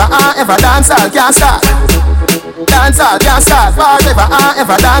 forever and ever. Dance all can't start. Dance all can't start, forever and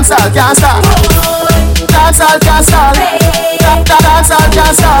ever. Dance all can't start. Dance all can't start. Dance all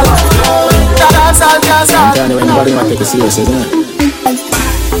can't start. Dance all can't start. Nobody want to take it serious, isn't it?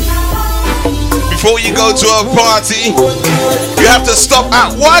 Before you go to a party, you have to stop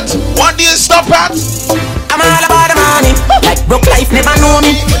at what? What do you stop at? I'm all about the money. Like broke life never know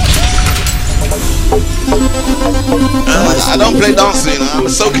me. I don't play dancing, you know. I'm a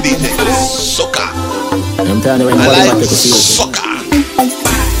soca DJ. Soca. I like soca.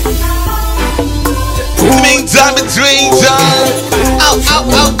 Meantime between time.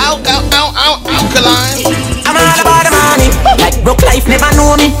 Alkaline. I'm all about the money. Like broke life never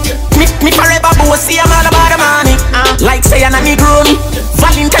know me. Me forever bossy, I'm all about the money. Like say I'm a Negro me.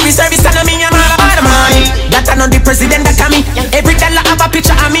 Voluntary service and me, I'm all about the money. That I know the president that come me. Every dollar have a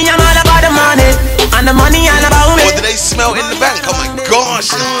picture of me, I'm all about the money. And the money all about me. What do they smell in the bank? Oh my gosh.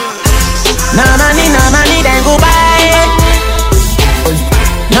 No money, then go buy.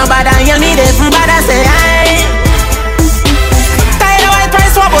 Nobody hear me, they from bad I say aye. Tired of white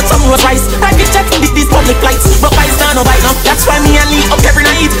price, what about some more price? Private jet, these public flights. But price down, no bite now. That's why me and Lee up every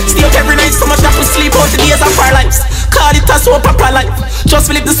night. Stay up every night, so much that we sleep out the days of our lives. Call it a so proper life.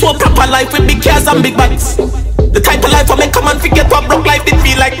 Just live the so proper life with big cars and big bikes. The type of life I make come and forget what broke life did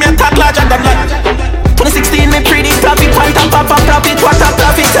feel like. Me a talk larger than life. 2016 me 3D profit, quite a papa profit, what a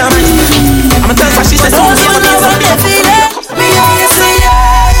profit. I'm a tell her she says, oh, me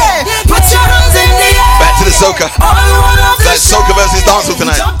put your hands in the air. Back to the soca. That's soca versus dancehall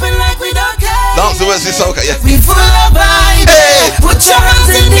tonight. Dancehall versus soca, yeah. We full of vibes. Hey. Put your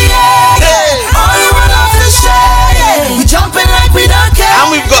hands in the air. Hey. All you want off the shade. We jumping like we don't care. And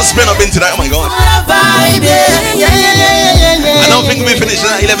we've got spin up into that. Oh my God. Full of vibes. Yeah.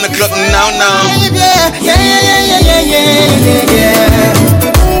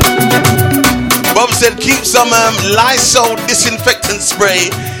 Bob said keep some Lysol disinfectant spray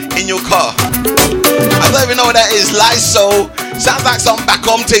in your car. I don't even know what that is. Lysol sounds like some back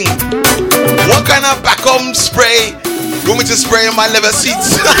home thing. What kind of back home spray you want me to spray in my leather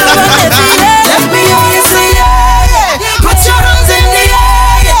seats? Let me hear you say yeah. Put your hands in the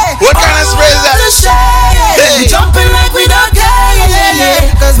air. What kind of spray is that? Hey. We jumping like we don't care,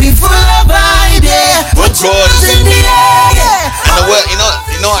 cause we full of vibe, yeah. Put your hands in the air. And the word, you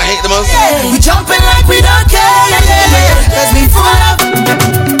know I hate the most? We jumping like we don't care, cause we full of.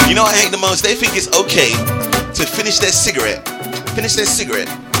 You know what I hate the most? They think it's okay to finish their cigarette, and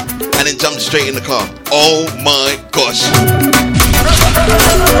then jump straight in the car. Oh my gosh.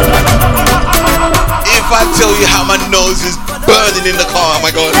 If I tell you how my nose is burning in the car, oh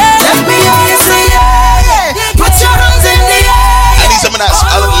my god. Let me hear you say yeah. Put your hands in the air. I need some of that,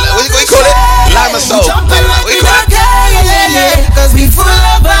 what do you call it? Lime-a-sol. Jumping like we don't care, cause we full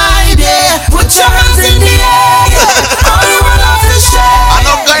of vibe, yeah. Put your hands in the air. All you want to share. I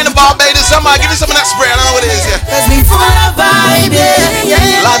know I'm going to Barbados somewhere. Give me some of that spray. I don't know what it is, yeah. Cause we full of vibe,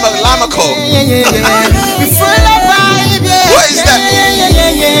 yeah. Lime-a-col. We full of vibe, yeah. What is that?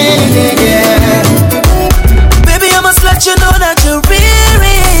 Baby, I must let you know that you're real.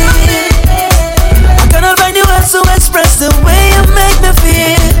 I cannot find the words to express the way you make me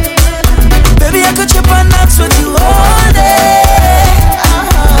feel. Baby, I could trip on nuts with you all day.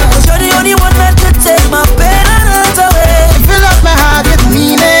 Cause you're the only one that could take my pain and hurt away. You fill up my heart with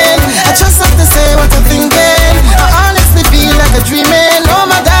meaning. I just have to say what I'm thinking. I honestly feel like a dreaming. Oh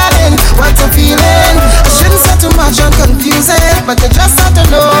my darling, what I'm feeling. I shouldn't say too much and confuse it, but you just have to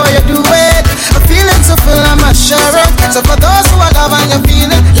know you do it. I'm feeling so full, I'm not sure it. So for those who are love and you feel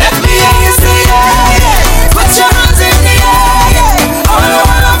it, let me hear you say yeah. Put your hands in the air. All I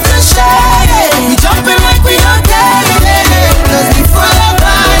wanna feel share. We jumping like we don't care, cause we full of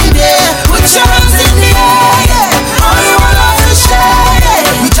vibe, yeah. Put your hands in the air. All you wanna feel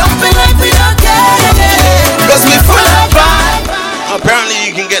share. We jumping like we don't care, cause we full of vibe. Apparently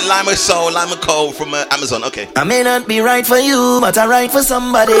you can get Lime-a-col from Amazon. Okay. I may not be right for you, but I'm right for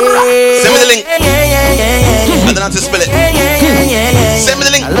somebody. Send me the link. Yeah. I don't know how to spell it. Yeah. Send me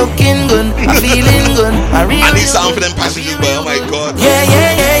the link. I'm looking good, I'm feeling good. I need something for them passengers, boy. Oh my god. Yeah.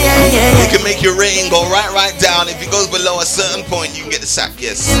 You can make your rating go right down. If it goes below a certain point, you can get the sack.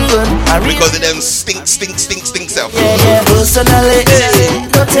 Yes. Because of them stink self. Yeah. Personally,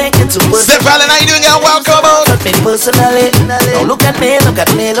 don't take it too personally. Steph Allen, how you doing, girl? Welcome on. Not me personally. Now look at me.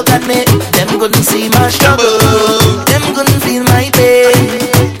 Them couldn't see my struggle. Them couldn't feel my pain.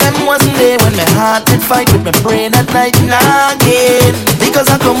 Them wasn't there when my heart did fight with my brain at night nagging. Because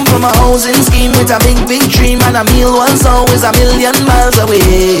I come from a housing scheme with a big dream, and a meal was always a million miles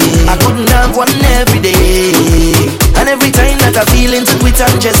away. I couldn't have one every day, and every time that I feel into quit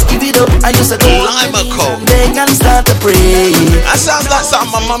and just give it up, I used to go Lime-a-col. beg and start to pray. That sounds like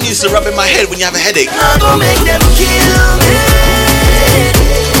something my mum used to rub in my head when you have a headache. I'm gonna make them kill me.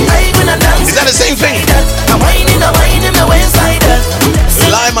 Is that the same thing? I'm whining the wayside.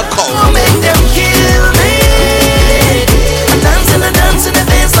 Lime-a-col. I'll make them kill me. I'm dancing the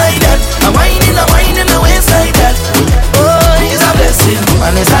face like that. I'm whining the wayside. Oh, it's a blessing,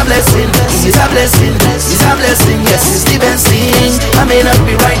 and it's a blessing. It's a blessing, it's a blessing. Yes, it's the best thing. I may not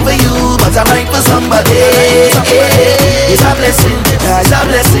be right for you, but I'm right for somebody. It's a blessing, it's a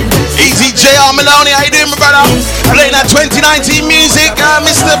blessing. Easy JR Maloney, how you doing, my brother? Playing that 2019 music,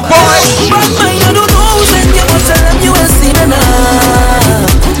 Mr. Boy. But my you don't know, then you must tell them you will see me now.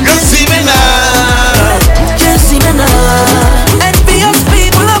 You see me now. You see me now. Envious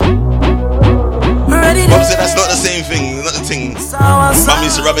people up. Ready to Mom said that's not the same thing, not the thing. Mom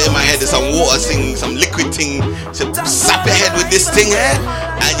used to rub it in my head, there's some water thing, some liquid thing. So sap your head with this thing here,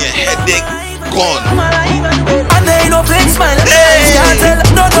 and your headache gone. And they no fake smile. Hey. Can't tell,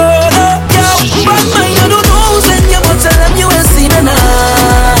 no. Yo, but my you don't know, then you must tell them you will see me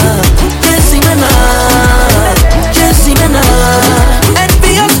now. You see me now. You see me now.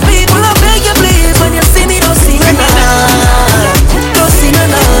 Envious people, I beg you please, when you see me, don't see me now. Don't see me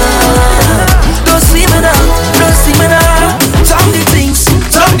now. Don't see me now. Don't see me now. Talk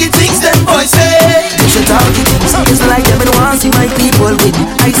the things them boys say. They should talk the things. It's like them don't want to see my people win.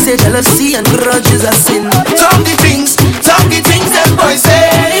 I say jealousy and grudges are sin. Talk the things them boys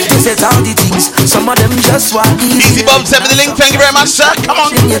say. They say talk the things. Some of them just want Easy Bob, send me the link, thank you very much, sir. Come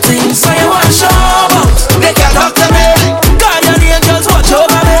on. in your things. So you want show about. They can't talk to me. God and the angels watch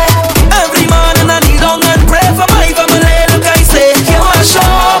over me. Every morning I kneel down and pray for my family. Look, I say you want show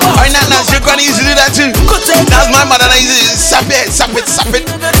about. Alright, now, your granny used to do that too. That's my mother, that used to sap it.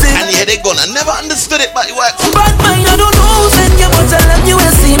 And the headache gone. I never understood it, but it works. But mine, I don't know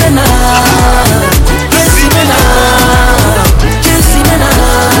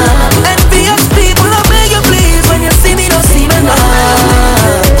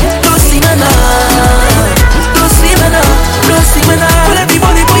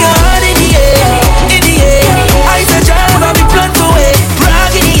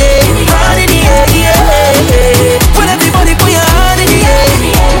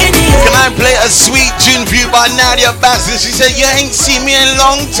Listen, she said you ain't seen me in a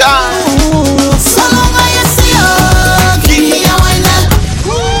long time. So long I see you. Give me a wine now.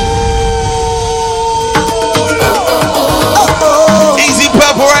 Easy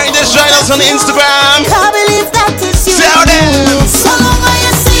Purple right there, join us on the Instagram. Can't believe that is you. Tell them. So long I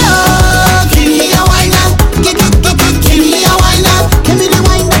see you. Give me a wine now. Give me a wine now. Give me the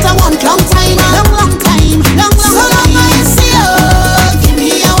wine that I want. Long time, long time, long. So long I see you. Give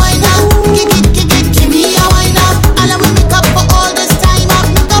me a wine now. Give me a wine now. And I will make up for all this time.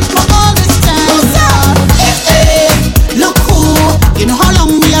 Make up for all this time. Hey, look who. You know how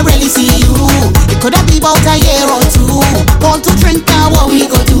long we really see you. It could have been about a year or two. Want to drink now, what we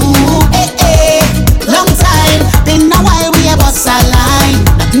go do? Hey, long time. Been a while we have us a line.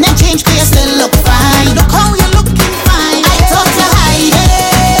 Nothing ain't changed, cause you still look fine. Look how you looking fine. I thought you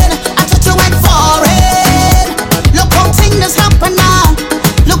hiding. I thought you went foreign. Look how things happen now.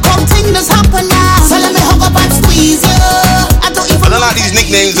 Look how things happen now. So let me hug up and squeeze you. I don't even. I don't like these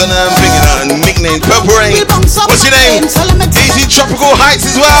nicknames on nicknames. Purple Rain. What's your name? Easy Tropical Heights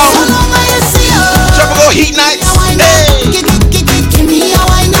as well. So long I see you. Tropical Heat Nights. Hey. Give me a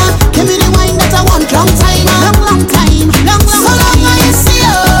wine now. Give me the wine that I want. Long time, long time, long. So long I see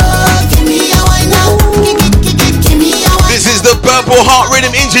you. Give me a wine now. Give me a wine. This is the Purple Heart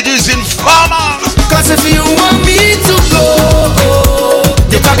Rhythm introducing Farmer. Cause if you want me to go,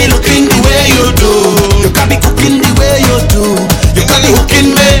 you can be looking the way you do. You can be cooking the way you do. You can be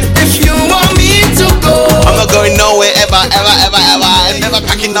hooking me. If you want me to go, I'm not going nowhere ever. I'm never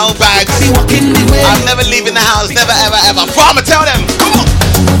packing no bags. be walking the way. I'm never leaving the house. Never ever. Farmer, tell them. Come on.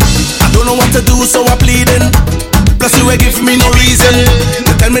 I don't know what to do, so I'm pleading. Plus you ain't give me no reason.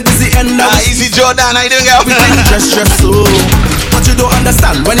 You tell me this is the end of Easy Jordan, how you doing, girl? just so. But you don't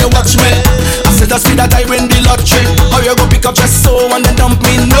understand when you watch me. I said that's me that I win the lottery. How you go pick up just so and then dump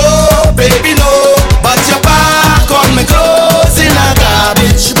me? No, baby, no. But your back on me clothes in a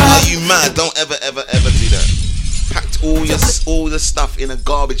garbage Are bag. you mad? Don't ever do that. Packed all the stuff in a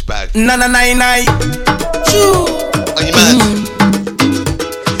garbage bag. Na. Are you mad?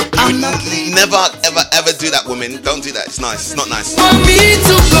 You never ever do that, woman. Don't do that. It's nice. It's not nice. Want me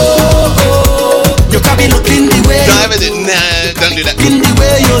to go? You can be looking the way. Don't ever do. Nah, don't do that. In the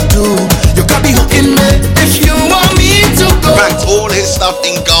way you do. You can be hooking me. If you want me to go. Packed all his stuff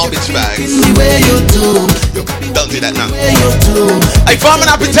in garbage bags. In the way you do. You can be Don't do that now. the way you do. Hey, Farmer,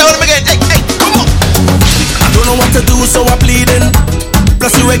 up and tell them again. Hey, come on. I don't know what to do, so I'm pleading.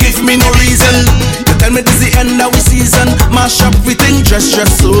 Plus you ain't give me no reason. You tell me this is the end of the season. Mash up everything, dress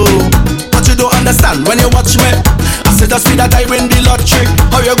so. But you don't understand when you watch me. I said that's me that I win the lottery.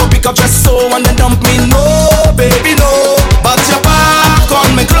 How you go pick up just so and then dump me? No, baby, no. But your back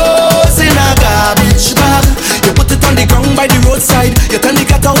on me clothes in a garbage bag. You put it on the ground by the roadside. You tell me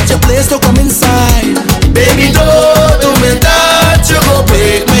get out your place to come inside. Baby, don't do me that. You go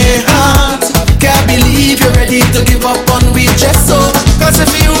break my heart. Can't believe you're ready to give up on me just so. Cause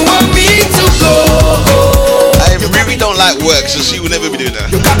if you want me to go, I really don't like work, so she will never be doing that.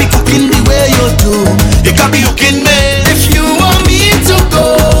 you can be cooking the way you do. You can be hooking me. If you want me to go,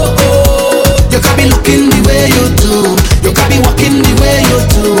 you can be looking the way you do. You can be walking the way you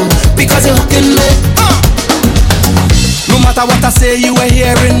do. Because you're hooking me. No matter what I say, you were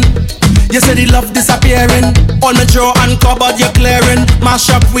hearing. You said the love disappearing. On my drawer and cupboard you're clearing.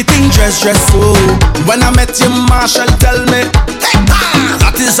 Mash up with thing dress so. When I met you, Marshall tell me, hey,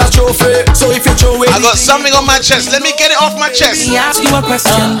 that is a trophy. So if you throw it, I got something on my chest. Let me get it off my chest. Let me ask you a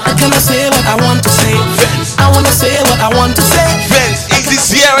question. Can I say what I want to say? I wanna say what I want to say. Vince, Easy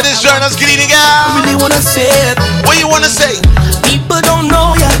Sierra, this joint us getting I out. really wanna say it. What you wanna say? People don't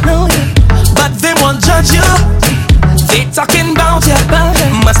know ya, but they won't judge you. They talking about ya,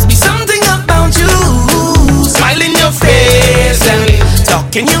 must be something about you. Smile in your face and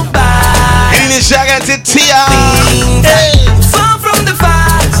talking you back. Getting this shot to Tia. Hey. Far from the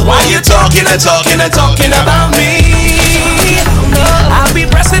facts. Why you talking about me? I'll be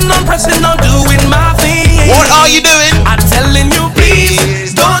pressing on, doing my thing. What are you doing? I'm telling you,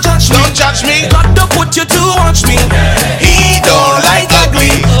 please don't judge me. Don't judge me. God don't put you to watch me. He don't like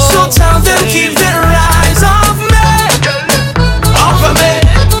ugly. So tell them keep their eyes off me. Off of me.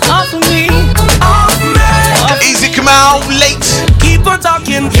 Off of me. Off me. Easy come out late. Keep on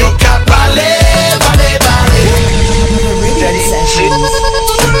talking. You can't ballet.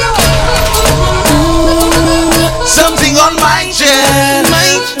 Something on my chest.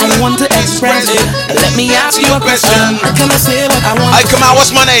 I want to express it. Let me ask you a question. Can I say what I want? I come out.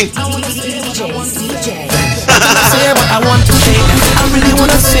 What's my name? Say what I want to say. I really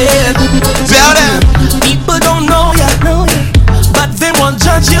wanna say it. Tell them. People don't know ya, but they won't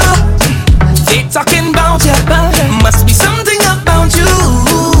judge you. They talking about ya, must be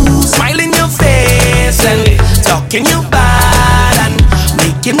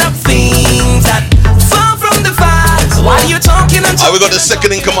talking of things that far from the facts. Why you talking and talking? We got the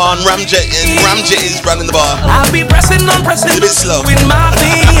second in command, Ramjet is running the bar. I'll be pressing on, pressing a bit slow. With my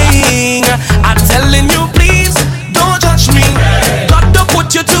thing. I'm telling you, please don't judge me. God don't put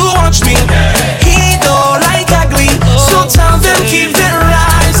you to watch me. He don't like ugly, so tell them keep their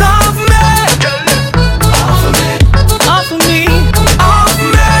eyes off me. Off of me, off of me, off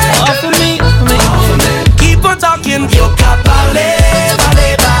me, off of me, off of me. Keep on talking. Yo capale,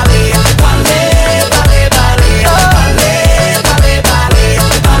 vale, vale, vale, vale, vale, vale, vale,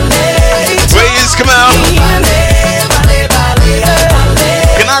 vale. Praise come out.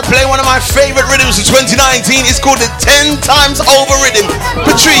 Can I play one of my favorite rhythms of 2019? It's called the 10 times over rhythm.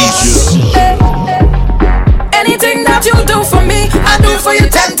 Patrice. Anything that you do for me, I do for you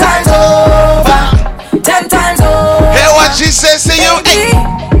 10 times over. 10 times over. Hear what she says to you? Baby,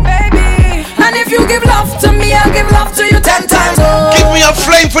 baby. And if you give love to me, I'll give love to you 10 times over. Give me a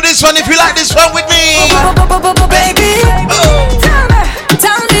flame for this one if you like this one with me. Baby,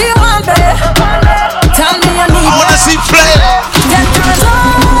 tell me you want me. Tell me you need me. I wanna see flame. 10 times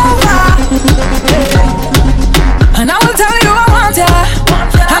over. And I will tell you I want ya.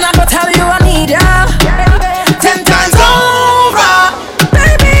 And I will tell you I need ya. 10 times over.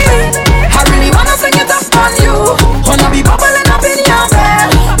 Baby, I really wanna sing it up on you. Wanna be bubbling up in your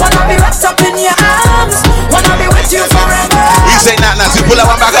bed. Wanna be wrapped up in your arms. Wanna be with you forever. We say that now, so pull that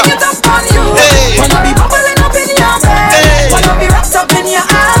one back up. Sing it up on you. Hey. Wanna be bubbling up in your bed. Hey. Wanna be wrapped up in your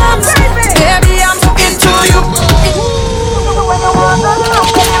arms. Baby, I'm so into you.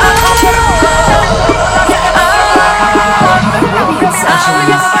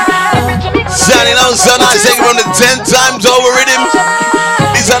 Sounding out so nice, taking from the 10 times over rhythm.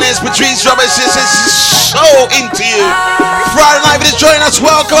 This one is Patrice Roberts. She says she's so into you. Friday night, if you're joining us,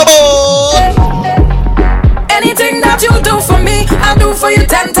 welcome aboard. Anything that you do for me, I'll do for you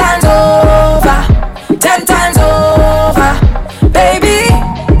 10 times over. 10 times over. Baby,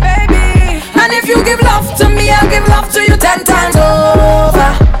 baby. And if you give love to me, I'll give love to you 10 times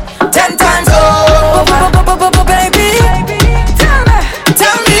over. 10 times over. Baby,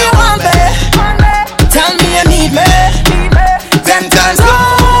 tell me you want me. Tell me you need me. 10 times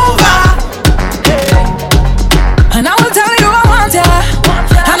over. And I will tell you I want ya.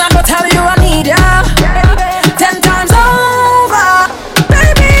 And I will tell you I need ya. 10 times over.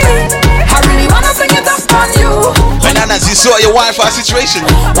 Baby, I really wanna sing it up on you. Bananas, you saw your Wi-Fi situation.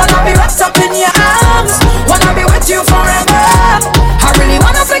 Wanna be wrapped up in your arms. Wanna be with you forever. I really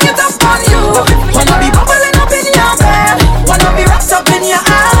wanna sing it up on you. Wanna be bubbling up in your bed. Wanna be wrapped up in your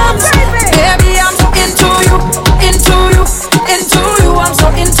arms. Baby, I'm so into you, into you, into you. I'm so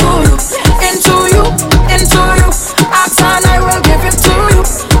into you, into you, into you. Ask and I will give it to you.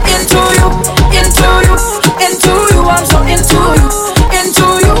 Into you, into you, into you. I'm so into you, into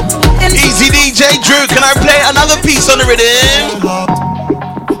you, into you. Easy DJ Drew, can I play another piece on the rhythm?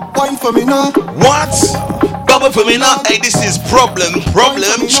 Wine for me now. What? Bubble for me now. Hey, this is problem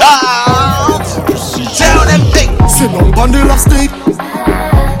child. Tell them things. Sit on bundle of stick.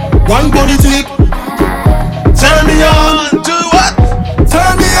 One body tip. Turn me on. Do what?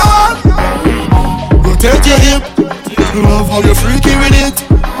 Turn me on. Rotate your hip. Love how you're freaky with it.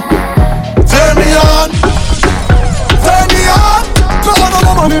 Turn me on. Turn me on. No other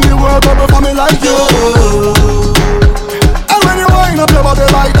woman in the world ever for me like you. And when you wind up your body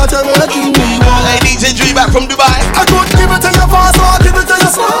like that, you're making me know. Hey, DJ Drew back from Dubai. I could give it to you fast, or give it to you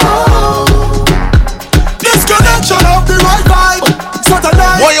slow. This connection of the right vibe. So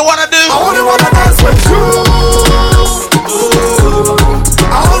tonight, What you wanna do? I only wanna dance with you.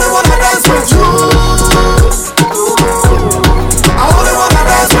 I only wanna dance with you. I only wanna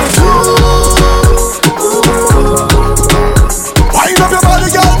dance with you. Wind up your body,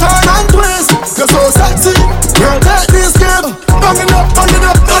 girl, turn and twist. You're so sexy, girl, take this game. Turn it up, turn it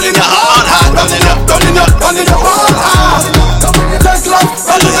up, turn it up, hard, turn it up, turn it up, turn it up, hard. Take love,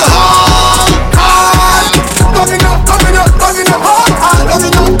 turn it up, hard. Turn it up, turn it up, turn it up, hard. Turn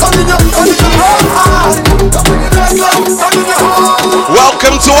it up, turn it up, turn it up, hard. Take love, turn it up, hard.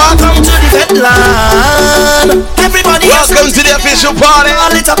 Welcome to our Fedland. Everybody Welcome to the official party.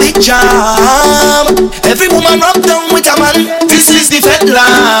 call it a big jam. Every woman rub down with a man. This is the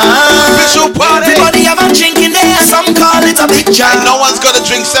Fedland. Official party. Everybody have a drink in there. Some call it a big jam. And no one's got a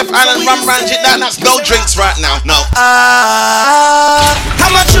drink. Steph Allen, Rum Ranjit. That's no drinks right now. No.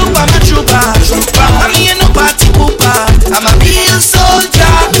 I'm a trooper, I'm a trooper. I'm here no party pooper. I'm a real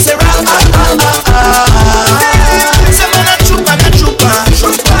soldier. Say I'm a trooper, I'm a trooper.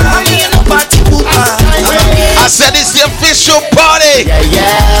 I'm here no party pooper. I said it's the official party.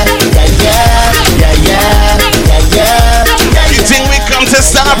 You think we come to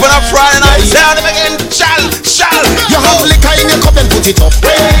light it up.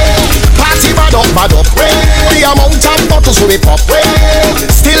 Party bad up, bad up. The amount of bottles we pop.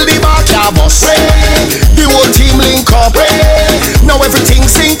 Still the bar can't bust. The whole team link up. Now everything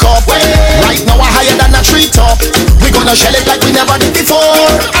sync up. Right now we're higher than a tree top. We gonna shell it like we never did before.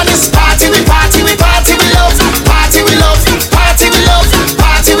 And this party we party we party we love. Party we love. Party we love.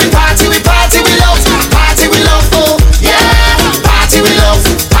 Party we party we party we love. Party we love. Oh yeah. Party we love.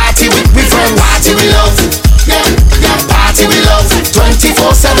 Party we friends. Party we love. Yeah, yeah. Party we love.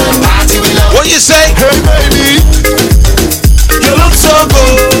 24/7. Party we love. What you say? Hey baby, you look so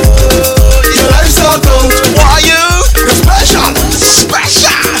good. Your life's so good. What are you? You're special. Special.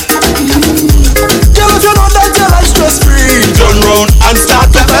 Girl, if you know that your life's stress free, turn round and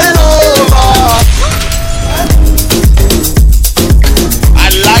start to bend over. I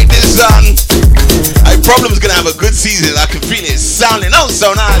like this song. I Problem's gonna have a good season. I can feel it sounding out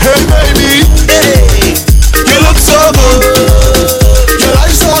so nice. Hey baby, hey, you look so good. Your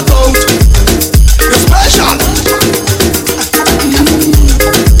life's so good. You're special.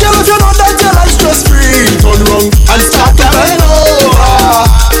 Girl, if you know that your life's stress free, turn round and start to bend over.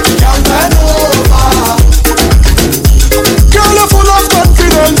 Can't bend over. Girl, you're full of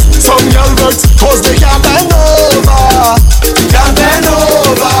confidence. Some girl works cause they can't bend over. Can't bend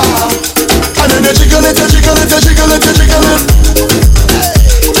over. And then you jiggle it, you jiggle it, you jiggle it, you jiggle it.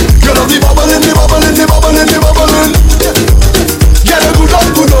 You love the bubbling, the bubbling, the bubbling, the bubbling. Yeah, you good up,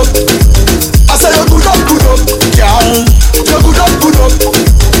 good up. I say you good up, girl. You good up, good up.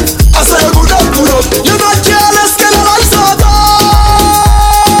 I say you good up, good up. You're not careless, girl, your life's so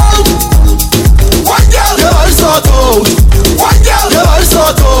tough. What girl? Your life's so tough. What girl? Your life's so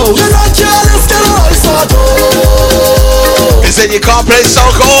tough. You're not careless, girl, your life's so tough. They said you can't play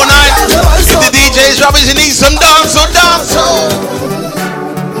soca all night. If the DJ's rubbish, you need some dance, so dance.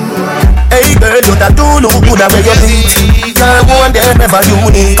 Hey girl, you that do look good at where you be. Girl, go and them never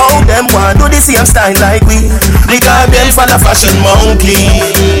unique. How them want do the same style like we. Because them for the fashion monkey.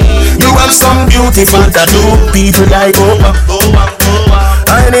 You have some beautiful tattoo. People like Opa.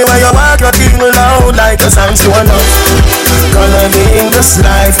 Anyway you walk your thing loud like a song to a love. Coloring this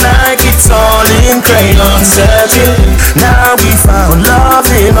life like it's all in crayon. Searching, now we found love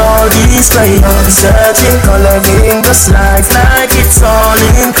in all these crayons. Searching, coloring this life like it's all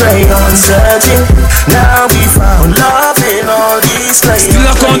in crayon. Searching, now we found love in all these crayons. Still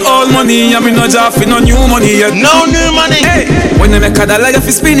I count all money, I mean no job for no new money yet. No new money. Hey, when you make a dollar you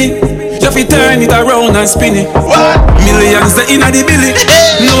fi spin it. You fi turn it around and spin it. What? Millions the inna the billy.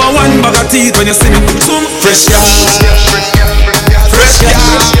 No one bag of teeth when you see me. Some fresh cash. Fresh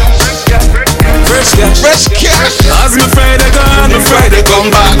cash. Fresh cash. Fresh cash. As me Friday gone, me Friday come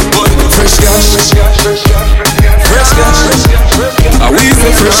back. Fresh cash. Fresh cash. I we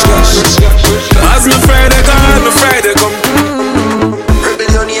say fresh cash. As me Friday gone, me Friday come.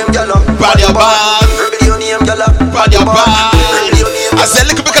 Rebellion name gyal up. Bad your bag. Rebellion name gyal up. Bad your bag. I said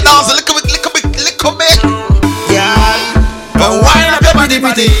little bit of dance, little bit. Yeah. But wine up your body,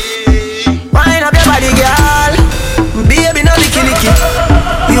 pretty. Wine up your body, girl. Baby, no licky licky.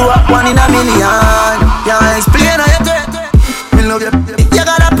 You are one in a million. Yeah, explain how you do it. Me love you. You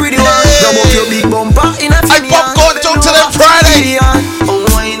got a pretty one. Drop up your big bumper in a I popcorn talk to them Friday. Oh,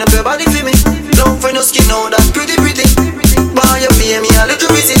 wine up your body for me. Don't find no skin out that's pretty. Boy, you pay me a little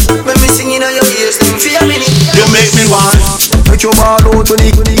visit. When me singing on your ears, then for a minute. You make me want. Make your ball out when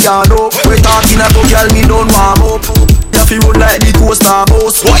the yard up. We talking about girl, me don't warm up. You feel run like the coaster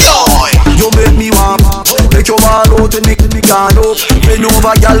bus. You make me warm. Make your ball out when the yard up. Bend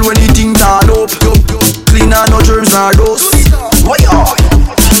over girl when the thing hard up. Clean and no germs nor dust.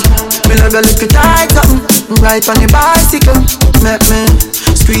 Me love your little tight something. Ride on the bicycle. Make me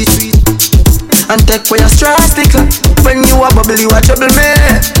squeeze and take for your stress tickle. When you a bubble, you a trouble me.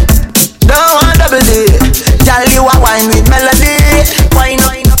 Don't want double D. Girl, you a wine with melody. Wine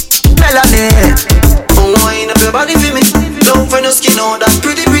up, melody. Oh, wine up your body for me. Don't find no skin out that's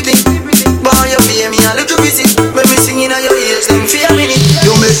pretty. Boy, you pay me a little visit. When me singing on your ears, then for a minute.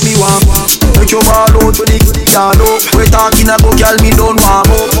 You make me warm. Make your ball out when the yard up. We talking about girl, me don't warm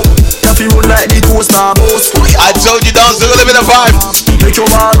up. You feel run like the coaster bus. I told you dance a little bit of vibe. Make your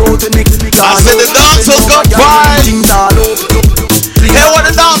ball out when the I said the dance has got vibe. Hey, what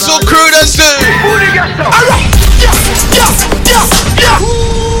the dancehall crew does do? Alright, yes.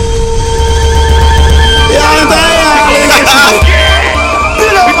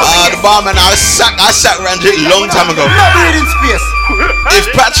 The barman, I sat around it a long time ago. If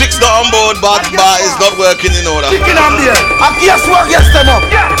Patrick's not on board, but the bar is not working in order.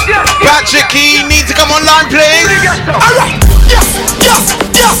 Patrick, he needs to come online, please. Alright, yes.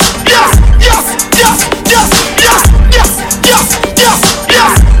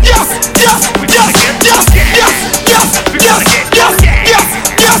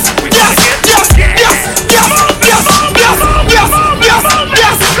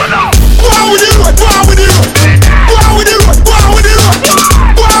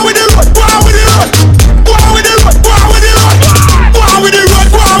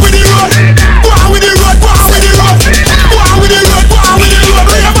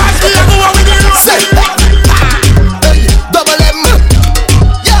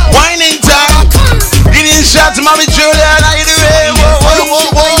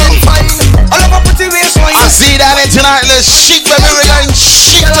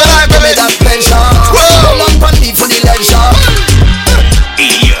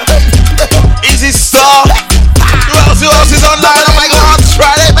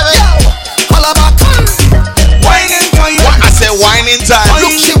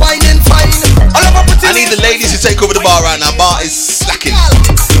 now bar is slacking.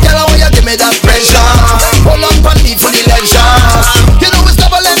 Girl, I want you give me that pressure. Hold up on me for the leisure. You know it's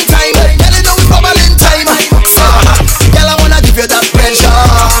doubling time. Girl, you know it's bubbling time. Girl, I wanna give you that pressure.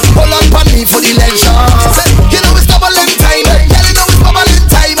 Hold up on me for the leisure. You know it's doubling time. Girl, you know it's bubbling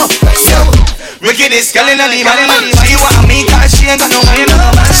time. Wickedest girl in the man. She want me cause she ain't got no money.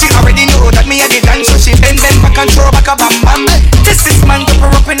 She already know that me a the dance, so she bend back and throw back a bam bam. This is man to her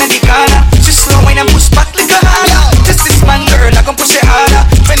up in the corner. She slow wine and push back like a harder. This is man girl, I can push it harder.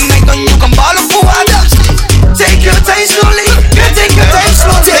 When I done you can ball up for water. Take your time slowly. Take your time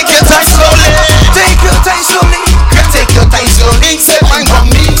slowly. Take your time slowly. Take your time slowly. Take your time slowly. Say mine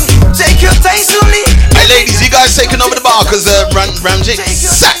from me. Take your time slowly. Hey ladies, you guys taking over the bar cause Ramjit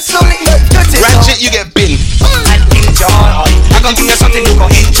sacked. Ratchet, you get bin. And enjoy. I'm gonna give you something you gon'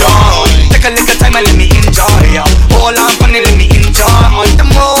 enjoy. Take a little time and let me enjoy. Hold on, funny, let me enjoy the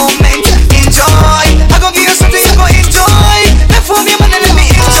moment. Enjoy. I'm gonna give you something you gon' enjoy. Let for me, man, let me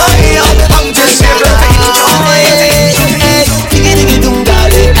enjoy. I'm just here to enjoy.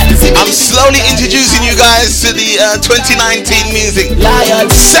 I'm slowly introducing you guys to the 2019 music.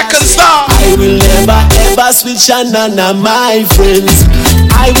 Second star. I will never ever switch on none of my friends.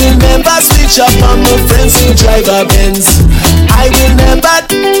 I will never switch up on my friends who drive a Benz. I will never.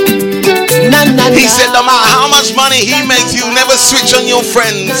 He said no matter how much money he makes, you never switch on your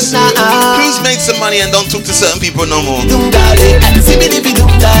friends. Who's made some money and don't talk to certain people no more?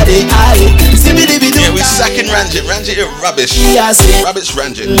 Yeah, we sacking Ranjit. Ranjit, you're rubbish. Rubbish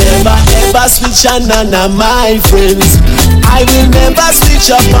Ranjit. Never ever switch on none of my friends. I will never switch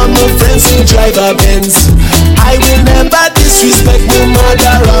up on my friends who drive a Benz. I will never disrespect my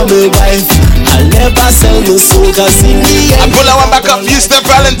mother or my wife. I'll never sell my soul cause in the end I pull that one back up, you step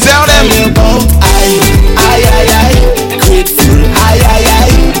out and tell them I grateful, I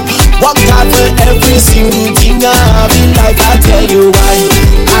work hard for every single thing I have in life. I tell you why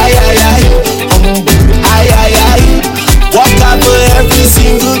humble, work hard for every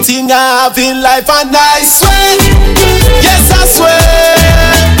single thing I have in life. And I swear, yes I swear,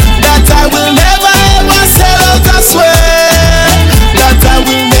 that I will never ever sell out. I swear that I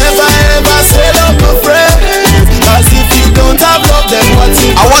will never ever sell out my friends. Cause if you don't have love, then what's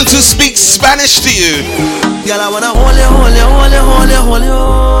it? I want to speak Spanish to you. Girl, I wanna hold you. What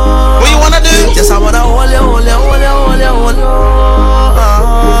you wanna do? Yes, I wanna hold you.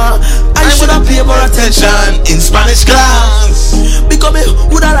 I should have paid more attention in Spanish class. Because me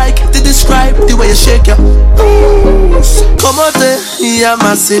would I like to describe the way you shake your Como te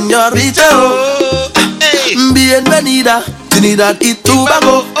llamas, señorita? Bienvenida, Trinidad y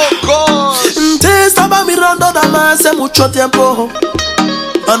Tobago. Te estaba mirando nada más hace mucho tiempo.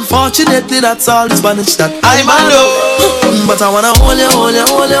 Unfortunately, that's all the Spanish that I know. But I wanna hold you. I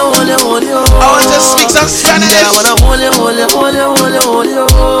want to speak some Spanish. I wanna hold you.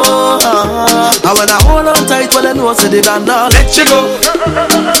 I wanna hold on tight while I know say they done not let you go.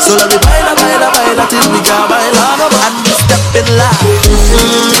 So let me baila till we can baila and we step in line.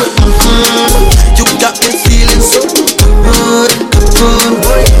 You got me feeling so good.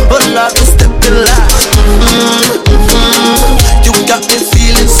 Oh Lord, we step in line. You got me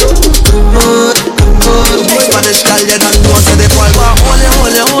feeling so good. Spanish girl, you don't know say the boy want hold you.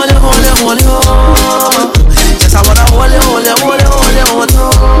 Yes, I wanna hold you.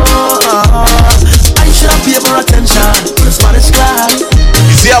 I should have paid more attention to the Spanish class.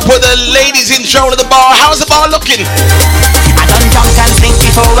 You see, I put the ladies in control of the bar. How's the bar looking? I done drunk and think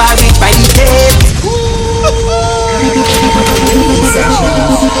before I reach by the table.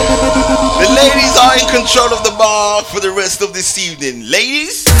 The ladies are in control of the bar for the rest of this evening.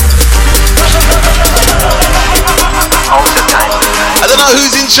 Ladies? I don't know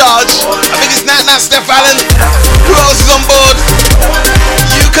who's in charge. I think it's Nat Steph Allen. Who else is on board?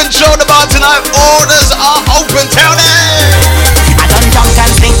 You control the bar tonight. Orders are open. Tell them. I done drunk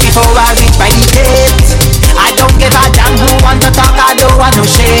and think before I reach by the table. I don't give a damn who want to talk. I don't want no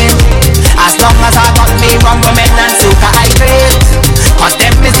shame. As long as I got me rum, women and soca I crave. Cause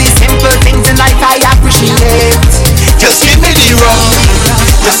them is the simple things in life I appreciate. Just give me the rum.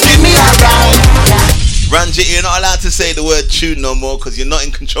 Just give me a round. Ranjit, you're not allowed to say the word tune no more because you're not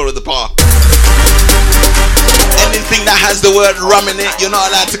in control of the bar. Anything that has the word rum in it, you're not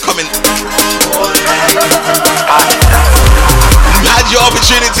allowed to comment. You had your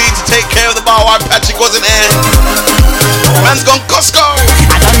opportunity to take care of the bar while Patrick wasn't here. Man's gone Costco.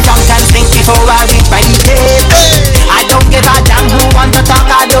 I done drunk and think before I reach by the table. I don't give a damn who want to talk,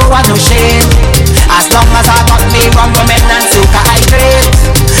 I don't want no shame. As long as I got me rum, women and soca I crave.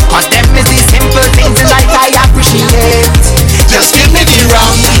 Cause them is the simple things in life I appreciate. Just give me the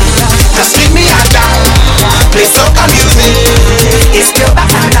rum. Just give me a jam. Play soca music.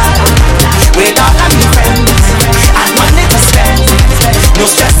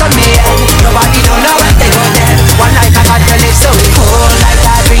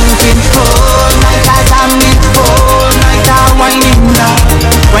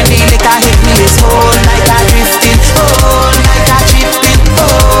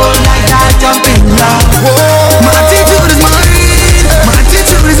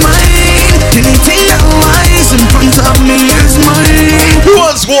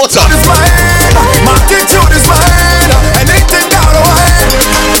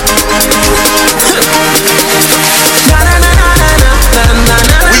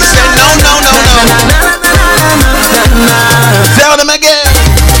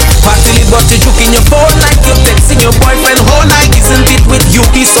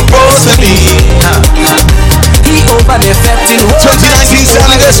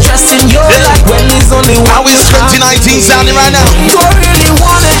 2019 sounding right now. Don't really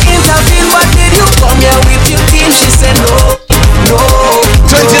wanna intervene, but did you come here with your team? She said no, no.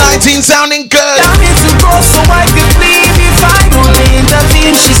 2019 sounding good. Tell me to go so I could leave if I don't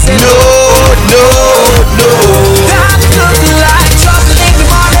intervene. She said no, no, no. That looking like trouble in the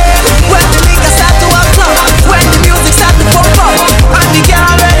morning. When the liquor start to o'clock, when the music start to pump up, and the girl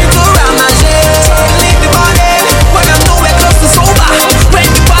ready to ramage. Trouble in the morning, when I'm nowhere close to sober, when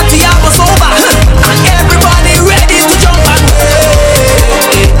the party hour was over, and everybody ready to jump and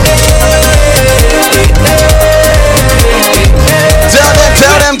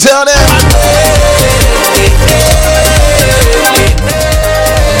Tell them.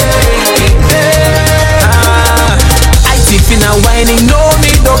 I tip in a whining, know me,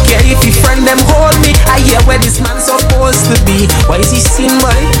 don't care if your friend them hold me. I hear where this man supposed to be. Why is he sin,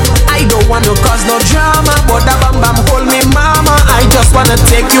 boy? I don't want to cause no drama, but the bam bam hold me, mama. I just wanna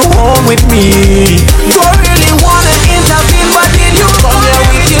take you home with me. Don't really wanna intervene, but did you come here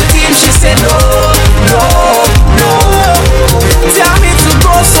with your team? She said no, no, no. Tell me to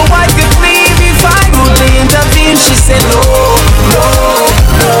go so I could leave if I would intervene. She said no, no,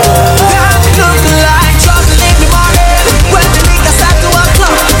 no. That look like trouble in the morning, when the liquor start to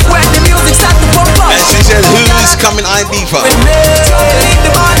o'clock, when the music start to pump up. And she said, who is coming IB for?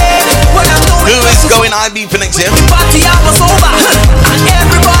 Who is going IB for next year? The party hour was over, and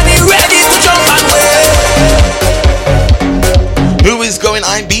everybody ready to jump and wait. Who is going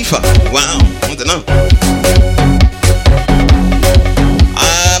IB for? Wow, I don't know.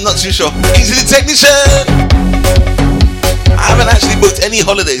 I'm not too sure. Easy the technician. I haven't actually booked any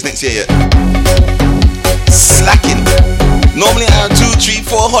holidays next year yet. Slacking. Normally I have 2, 3,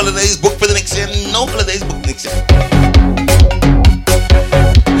 4 holidays booked for the next year. No holidays booked next year.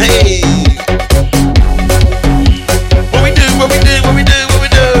 Hey. What we do?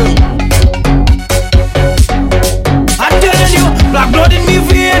 I'm telling you, black blood in me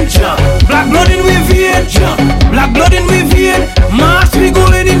vein, black blood in me vein, black blood in me vein. Mass we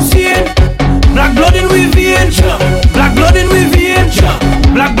going insane. Black blood in me vein, black blood in me vein,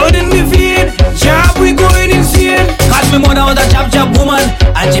 black blood in me vein. Job we going insane. Cause me mother was a jab woman,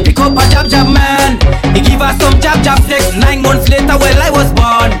 and she pick up a jab man. He give her some jab sex. 9 months later, well I was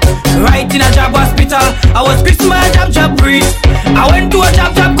born, right in a jab hospital. I was fixed my jab priest. I went to a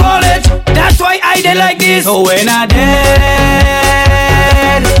jab college. That's why I did like this. So when I dead,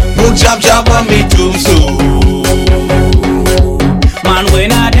 put jab on me tombstone. Man,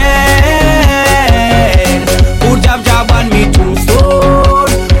 when I dead, put jab on me tombstone.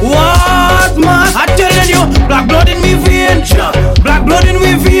 What man? I telling you, black blood in me vein, black blood in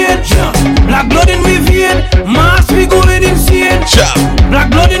me vein, black blood in me vein. Mass we going insane. Black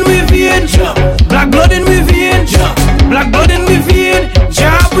blood in me vein, black blood in me vein, black blood in me vein.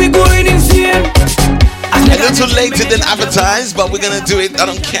 Job we going insane. A little later than advertised, but we're gonna do it. I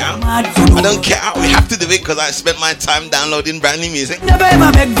don't care. We have to do it because I spent my time downloading brand new music. Never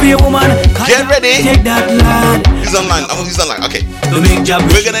ever beg for a woman. Get ready. Take that lad. He's online. He's online. Okay.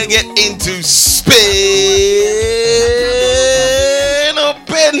 We're gonna get into spin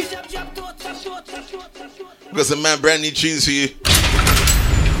open. We've got some brand new tunes for you.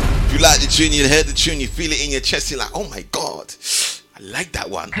 If you like the tune, you heard the tune, you feel it in your chest, you're like, oh my God. I like that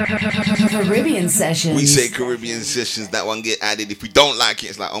one. Caribbean Sessions. We say Caribbean Sessions, that one get added. If we don't like it,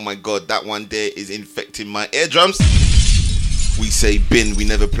 it's like, oh my God, that one there is infecting my eardrums. We say bin, we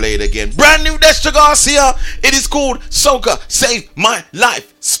never play it again. Brand new Destra Garcia. It is called Soca Save My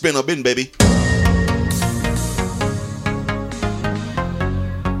Life. Spin or bin, baby.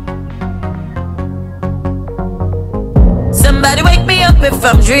 Somebody wake me up if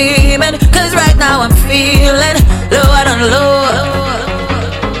I'm dreaming, cause right now I'm feeling lower and low.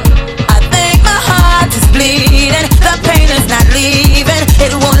 I think my heart is bleeding, the pain is not leaving,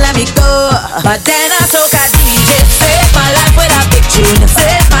 it won't let me go. But then I took a DJ, save my life with a big tune,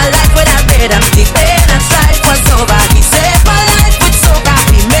 save my life with a rhythm, the pain and strife was over. He saved my life with soca,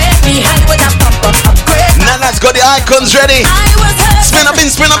 he made me high with a pump up upgrade. Nana's got the icons ready. I was hurt. Spin up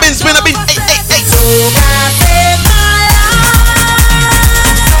in, spin up in, spin up in. Hey, hey, hey. Soca saved my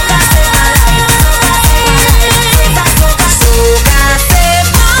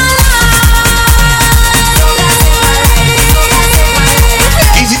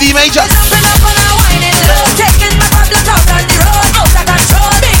major.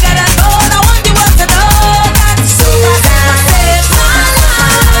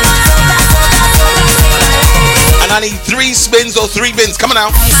 And I need 3 spins or 3 bins. Come on now.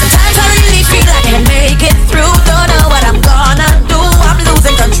 Sometimes I really feel I can't make it through. Don't know what I'm gonna do. I'm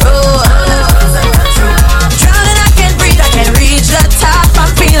losing control. I'm drowning, I can't breathe, I can't reach the top. I'm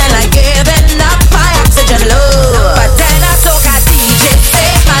feeling like giving up, my oxygen low.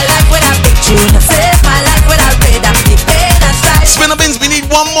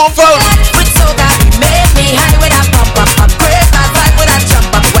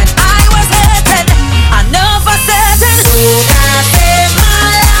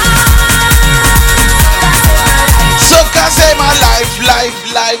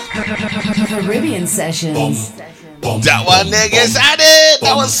 Sessions. That one there gets added.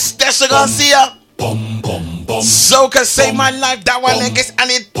 That was Stessa Garcia. Soca Save My Life. That one there gets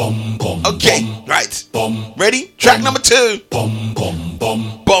added. Okay, right. Ready? Track number 2.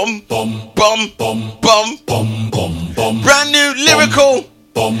 Brand new lyrical.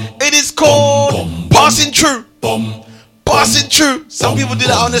 It is called Passing Through. Passing Through. Some people do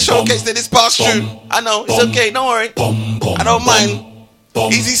that on the showcase. That it's passed through. I know. It's okay. Don't worry. I don't mind.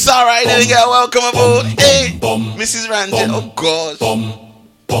 Easy Sarah, there we go. Welcome aboard. Hey, Mrs. Ranjit. Oh God.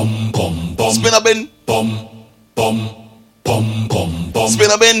 Spin up in.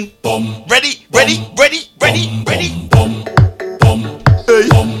 Spin up in. Ready. Hey.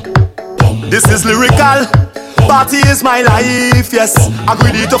 This is lyrical. Party is my life. Yes, I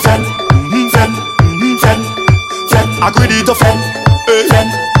agree to fet. Agree to fet.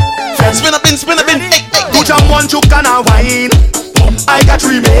 Spin up in. Hey. Good jam, one chook and a wine. I got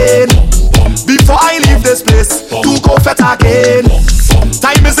remain before I leave this place to go fet again.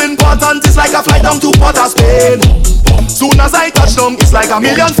 Time is important, it's like a flight down to Port of Spain. Soon as I touch down, it's like a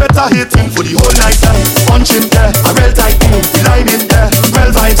million feta hitting for the whole night. Punching there, a real tight boom, lime in there,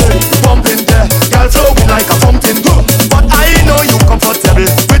 well vibes, pumping there, girl flowing like a fountain. But I know you comfortable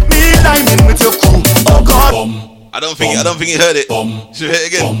with me liming with your crew. Oh God. I don't think you heard it. Should we hear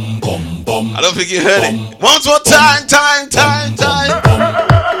it again? I don't think you heard it. Once more time. Hey.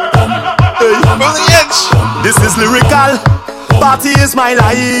 From the edge. This is lyrical. Party is my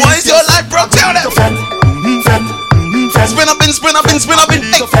life. What is your life, bro? Tell them. Spin up in.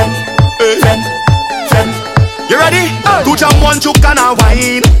 Hey. You ready? Two jam, one chook and a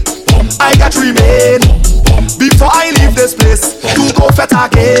wine. I got remain before I leave this place to go fet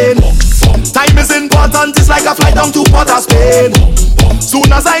again. Time is important, it's like a flight down to Port of Spain.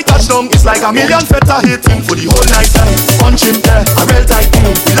 Soon as I touch down, it's like a million feta hitting for the whole night. Punching there, a real tight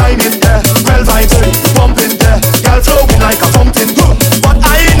boom, line in there, well vibes, pumping there, girl flowing like a fountain. But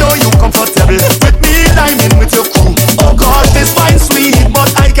I know you comfortable with me liming with your crew. Oh gosh, this wine sweet,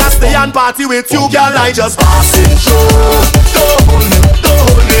 but I can't stay and party with you, girl. I just passing through. Don't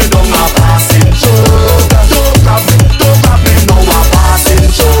hold me, don't I'm passing through. Don't grab me, no, I'm passing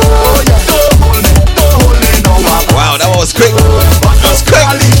through. Wow, that was quick.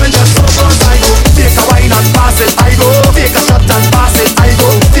 I take a wine and pass it. I go take a shot and pass it. I go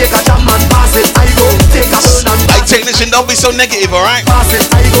take a jam and pass it. I go take a burn and pass it. Technician, don't be so negative, alright? Pass it.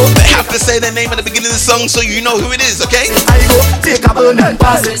 I go. They have to say their name at the beginning of the song so you know who it is, okay? I go take a burn and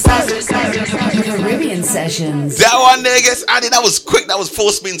pass it. Caribbean Sessions. That one there gets added. That was quick. That was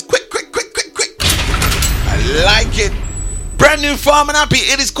 4 spins. Quick. I like it. Brand new Farm and Happy.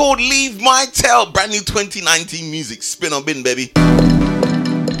 It is called Leave My Tail. Brand new 2019 music. Spin on bin, baby.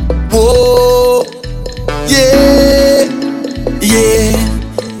 Whoa, yeah.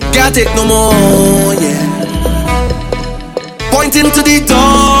 Can't take no more, yeah. Pointing to the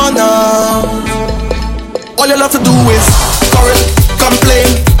door now. All you love to do is quarrel,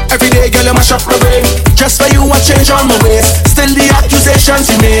 complain. Every day, girl, you mash up my brain. Just for you, I change on my ways. Still the accusations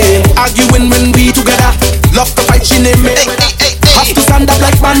you make. Arguing when we together. Love to fight, she name me. Have to stand up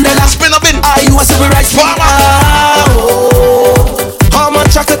like Mandela. Spin up in. Are you a civil rights farmer? How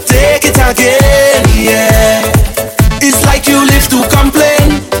much I could take it again, yeah. It's like you live to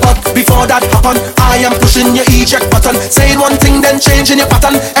complain. But before that happen, I am pushing your eject button. Saying one thing, then changing your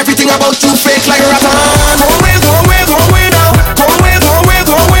pattern. Everything about you fake like a rattan. Go away now. Go away now.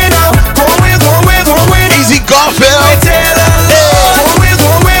 Easy Garfield.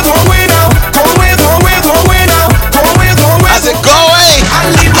 As it go away. I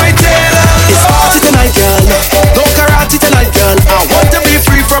leave my tailor. It's party tonight, girl. No karate tonight, girl. I want to be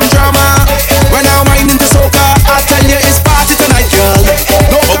free from drama. When I'm winding to soca, I tell you it's party tonight, girl.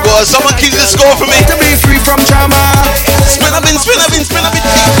 No oh God, someone keep the score for me. To be free from drama. Spin up in.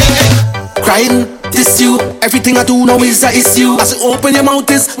 Crying, this you. Everything I do now is a issue. As you open your mouth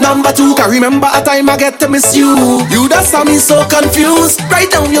is number 2. Can remember a time I get to miss you. You that's got me so confused. Right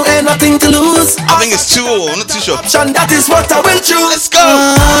now you ain't nothing to lose. I think it's 2-0, I'm not too sure. And that is what I will choose. Let's go.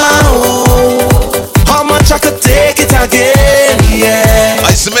 How much I could take it again, yeah.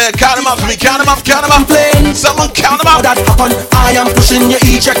 I submit, count them up for me, count them up. Complain. Someone count them up. That happen, I am pushing your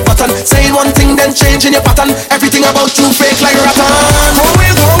eject button. Saying one thing, then changing your pattern. Everything about you fake like a rattan. Go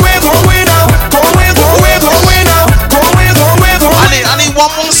away now. I need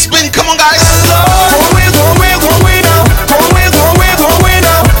one more spin, come on guys. Go away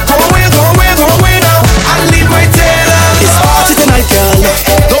now. I leave my tailor. It's party tonight, girl.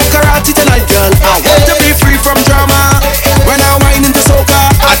 No karate tonight, girl. I want to be free from drama. When I'm winding to soca,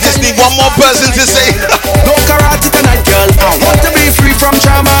 I just need one more person to say. No karate tonight, girl. I want to be free from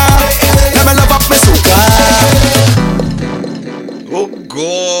drama. Let me love up my soca. Oh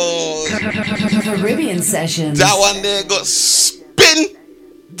God. Caribbean Sessions. That one there got spin.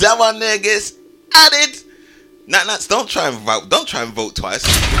 That one there gets added. Nuts, don't try and vote. Don't try and vote twice.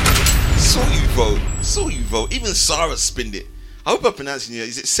 Saw you vote. Even Sarah spinned it. I hope I'm pronouncing it.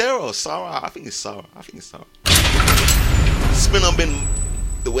 Is it Sarah or Sarah? I think it's Sarah. Spin on bin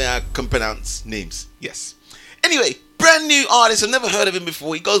the way I can pronounce names. Yes. Anyway, brand new artist. I've never heard of him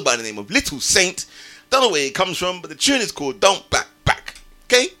before. He goes by the name of Little Saint. Don't know where he comes from, but the tune is called Don't Back Back.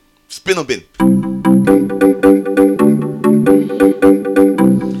 Okay? Spin or bin.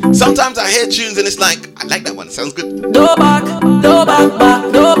 Sometimes I hear tunes and it's like, I like that one. Sounds good. No back, no back,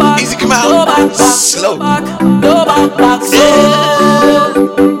 back, no back. Easy come out. No back, back, slow. No back, slow.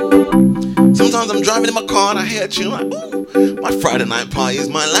 Sometimes I'm driving in my car and I hear a tune like, ooh, my Friday night party is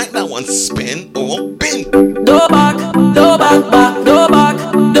mine. Like that one. Spin or bin. No back, no back, back, no back,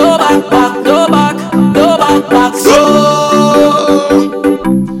 no back, back, no back, no back, slow.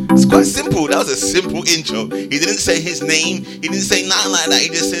 It's quite simple. That was a simple intro. He didn't say his name. He didn't say nothing like that. He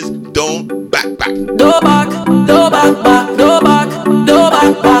just says, don't back back. No back, no back, back, no back, no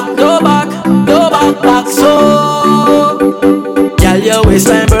back, back, no back, no back, so. Girl, your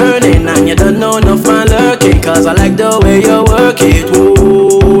waistline burning and you don't know enough man lurking. Cause I like the way you work it,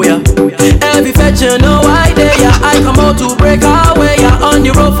 whoa, yeah. Every fetch you know I there, yeah. I come out to break away, yeah. On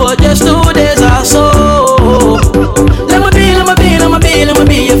the road for just 2 days or so. Let me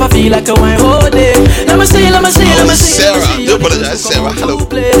be if I feel like a wine whole day. Let me see. Sarah, do apologize, Sarah. Hello.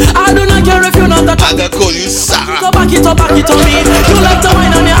 I do not care if you're not that. I'm gonna call you Sarah. So back it on me. You like the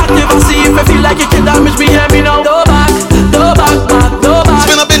wine on your active. I see if I feel like you can damage me, hear me now. No back, no back, back, no back.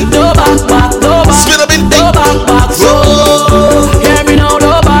 Spin up in. No back, back, no back. Spin up in. No back, back, so. Hear me now,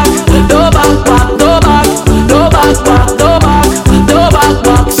 no back, no back, back, no back, no back, back, no back, no back,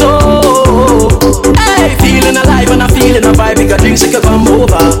 back, so. Hey, feeling alive and I'm feeling a vibe. Because drinks you can come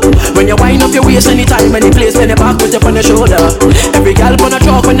over. When you wind up your waist anytime, any place, bend it back, put it on your shoulder. Every gal on a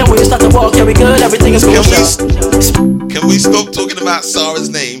truck when the waist start to walk, yeah we good, everything is kosher. Can we stop talking about Sarah's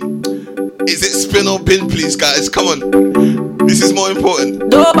name? Is it spin or bin, please, guys? Come on. This is more important.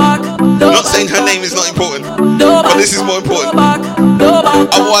 No back, no not saying her name is not important, no but this is more important. No back,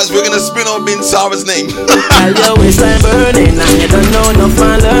 otherwise, we're gonna spin or bin Sarah's name. While your waistline burning and you don't know enough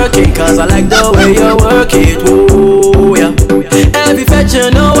man lurking. Cause I like the way you work it, whoa, yeah. Every fetch you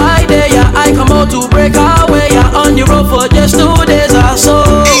know I there, yeah. I come out to break away, yeah. On the road for just 2 days or so.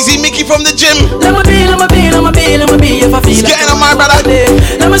 Easy Mickey from the gym. Let me be if I feel getting on my brother.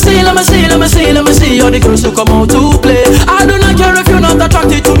 Let me see all the girls who come out to play. I do not care if you're not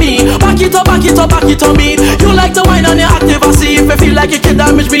attracted to me. Back it up on me. You like the wine on your active. I see if I feel like you can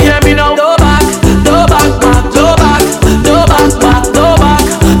damage me, hear me now. No back, no back, back, no back, no back, back, no back,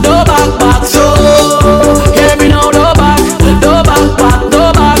 no back, back, so. Hear me now, no back, no back, back,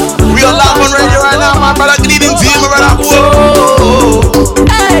 no back. We are live on radio right now, my brother. Good evening to you, my brother.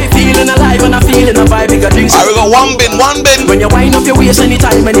 Hey, feeling alive and I'm feeling a vibe. Bigger drinks. Alright, we got one bin. When you wind up your waist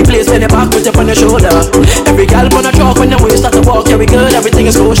anytime, any place, bend it back, put it on your shoulder. Every gal on a truck when the waist start to walk, yeah we good, everything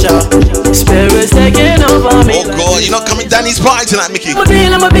is kosher. Spirits taking over me. Oh God, you're not coming down these party tonight, Mickey. Let me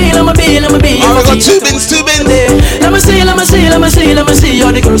be. Alright, we got two bins. Let me see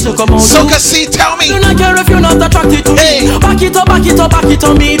all the girls who come out. So Cassie, tell me. I do not care if you're not attracted to me. Back it up on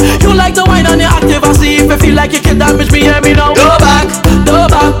me. You like the wine on your active. I see if I feel like you can damage me, hear me now. No back, no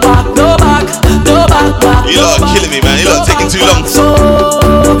back, back, no back, no back, back. You lot are killing me, man. You lot are taking too long.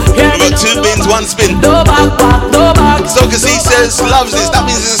 We got two bins, one spin. No back, no back. So Cassie says loves this, that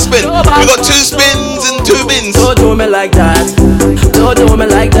means it's a spin. We got two spins and two bins. Don't do me like that.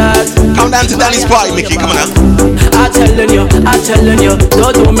 Come down to Danny's party, Mickey. Come on now. I'm telling you,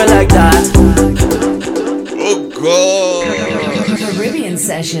 don't do me like that. Oh God. Caribbean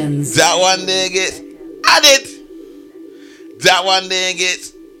Sessions. That one there gets added.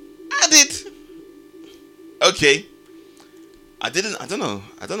 Okay. I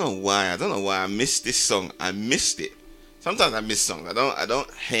don't know why I missed this song. I missed it. Sometimes I miss songs. I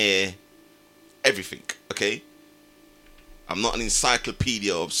don't hear everything, okay? I'm not an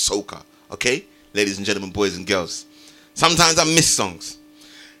encyclopedia of soca, okay? Ladies and gentlemen, boys and girls. Sometimes I miss songs.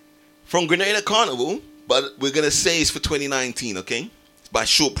 From Grenada Carnival, but we're gonna say it's for 2019, okay? It's by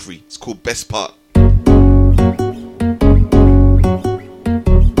Short Free. It's called Best Part.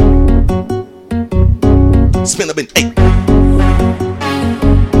 Spin the bin. Hey.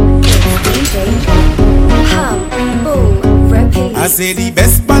 I say the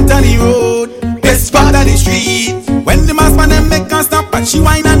best part on the road, best part on the street. When the mass man them make us stop and she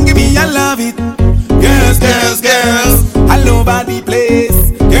whine and give me, I love it. Girls, all over the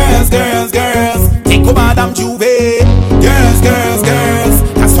place. Girls, take over Madame Juve. Girls.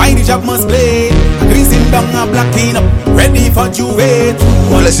 blocking up, ready for Juve.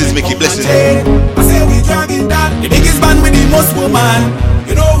 Blessings, Mickey, blessings. I say we dragging that, the biggest band with the most woman.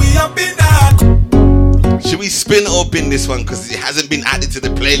 You know we up in that. Should we spin or bin this one? Because it hasn't been added to the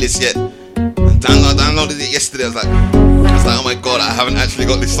playlist yet. I downloaded it yesterday. I was like, oh my god, I haven't actually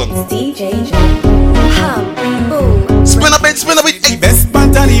got this song. DJ Hum, spin up it, spin up it. Hey. Best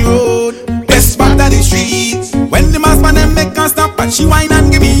part of the road, best part of the streets. When the mass man them make her stop and she whine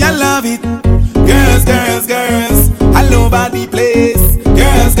and give me, I love it. Girls, girls, girls, all over the place.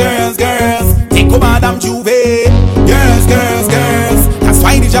 Girls, girls, girls, take over them Juve. Girls, girls, girls, that's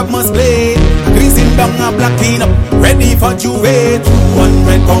why the job must play. Greasing down a blocking up, ready for Juve.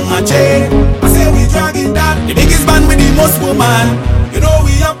 100 pound a chain. I say we dragging that, the biggest band with the most woman. You know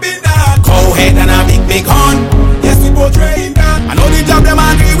we up in that. Cowhead and a big, big horn. Yes, we portraying that. I know the job them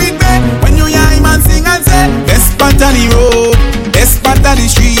agree with me. When you hear him and sing and say, best part of the road, best part of the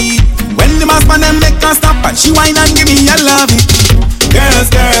street. When the mass man them make her stop and she whine and give me, I love it. Girls,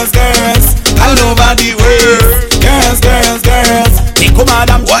 girls, girls, all over the world. Girls, girls, girls, take over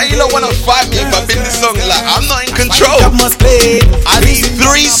them. Why you don't wanna fight me if I bin this song? Like, I'm not in control. Must play. I need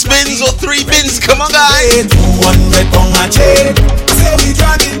 3 spins or 3 bins. Come on, guys. 200 pound a chain. I say we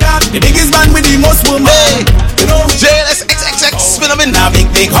dragging that, the biggest band with the most woman. Hey, you know we JLSXXX, spin them in. Now big,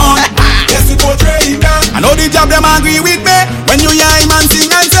 big horn. Yes, we portray that. I know the job them agree with me. When you hear him and sing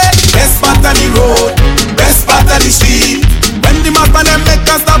and say, best part of the road, best part of the street. When the map and them make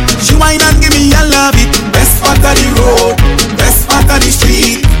us stop, she whine and give me, I love it. Best part of the road, best part of the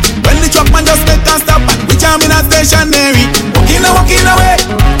street. When the truck man just make us stop, we jam in a stationary. Walking away,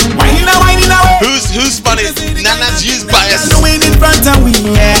 whining away. Who's spun it? Nana's used bias. Doing in front of we,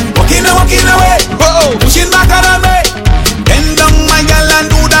 yeah. Walking away. Whoa. Pushing back around me. Bend down my girl and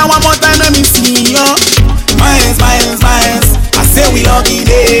do that one more time, let me see you. Miles. I say we lucky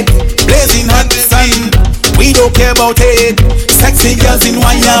day, blazing hot sun. We don't care about it. Sexy girls in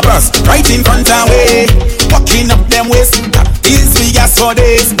wire bras, right in front of way. Walking up them waist, these we gas for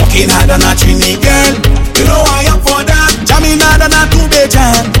days. Walking hard on a trini girl, you know I am for that. Jamming hard on a 2-bay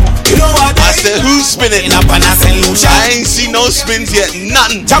jam. You know what I said, who's spinning? I ain't see no spins yet,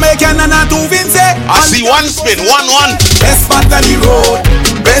 none. Jamaican and a 2 Vince. I see 1 spin, 1. Best part of the road,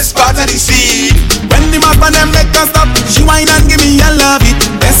 best part of the sea. When the map and them make us stop, she whine and give me, I love it.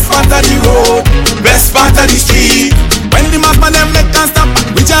 Best part of the road, best part of the street. When the map and them make us stop,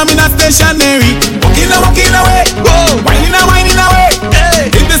 we jam in a stationary. Walking away, whoa. Whining away.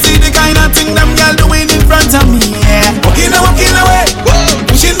 Hey. If you see the kind of thing them girl doing in front of me, yeah. Walking away, whoa.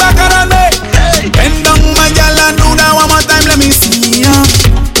 Pushing back around me. Hey. Bend down my girl and do that one more time, let me see ya.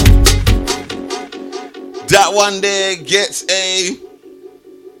 That one there gets a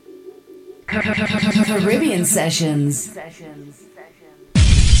Caribbean Sessions.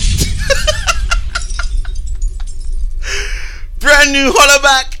 Brand new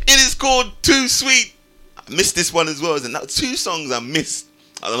hollaback. It is called Too Sweet. I missed this one as well. Isn't that 2 songs I missed?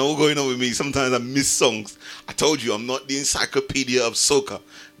 I don't know what's going on with me. Sometimes I miss songs. I told you I'm not the encyclopedia of soca.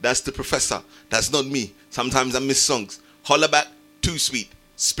 That's the professor. That's not me. Sometimes I miss songs. Hollaback, Too Sweet.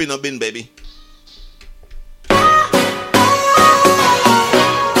 Spin or bin, baby.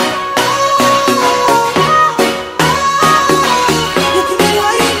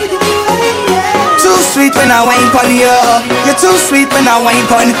 Sweet when I wine pon you. You're too sweet when I wine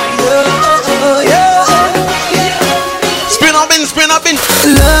pon you. Spin up in.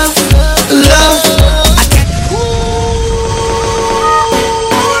 Love.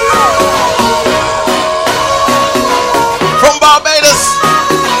 From Barbados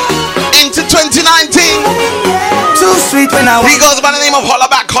into 2019. Too sweet when I wine. He goes by the name of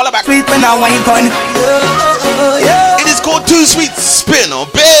Hollaback. Sweet when I wine pon you. It is called Too Sweet. Spin or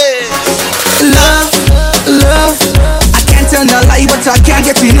bin. Love, I can't tell no lie, but I can't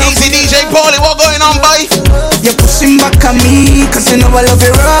get enough. Easy DJ Paulie, what going on, boy? You're pushing back on me, cause you know I love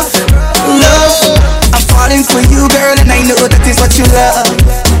you rough. Love, I'm falling for you, girl, and I know that is what you love.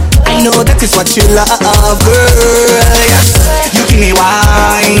 I know that is what you love, girl, yes. You give me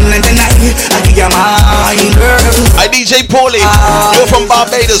wine, and then I give you mine, girl. Hi DJ Paulie, you're from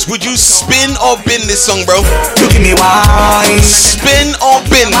Barbados. Would you spin or bin this song, bro? You give me wine. Spin or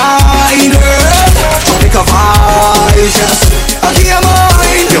bin? Mine, girl. Pick up eyes, yes. I give you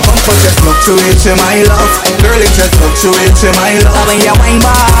mine. Your bumper just fluctuate to my love. Girl, it just fluctuate to my love. When you wine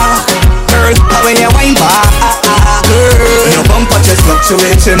back, girl, when you wine back, girl, your bumper just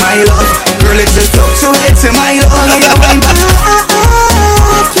fluctuate to my love. Girl, it just fluctuate to my love. When you wine back,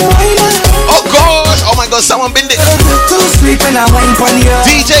 oh gosh, oh my god, someone binned it. Too sweet when I wine pon you.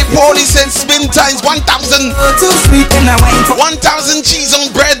 DJ Paulie said spin times 1,000. Too sweet when I wine pon 1,000 cheese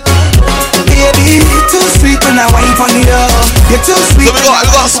on bread. Baby, too sweet when I You're too sweet. So we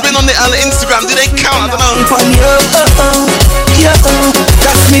got a spin on the Instagram. Do they count? I don't know.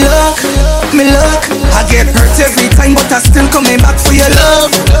 That's me luck. I get hurt every time, but I still coming back for your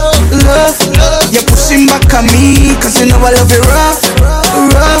love. You're pushing back on me, cause you know I love it rough.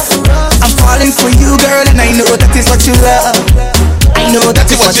 I'm falling for you, girl, and I know that is what you love. I know that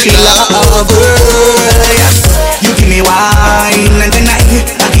is what you love, girl. Yes. You give me wine, and then I give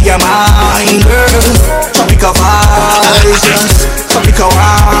you mine, girl. Tropical vibes, yes. Tropical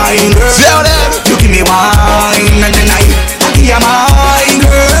wine, girl. You give me wine, and then I give you mine,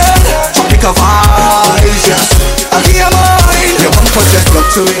 girl. Tropical vibes, yes. I give you mine. Your bumper just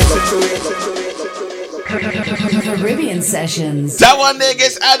fluctuates. Caribbean Sessions. That one there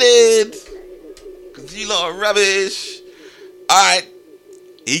gets added. Cause you lot are rubbish. Alright.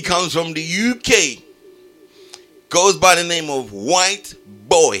 He comes from the UK. Goes by the name of White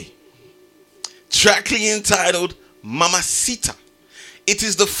Boy. Trackly entitled Mamacita. It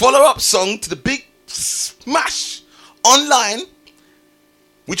is the follow-up song to the big smash online,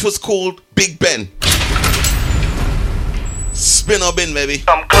 which was called Big Ben. Spin or bin, baby.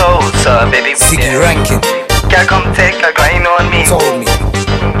 Come closer, baby. Siggy ranking. Girl, come take a grind on me. Told me.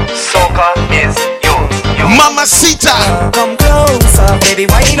 Soca is you. Mamacita. Come closer, baby,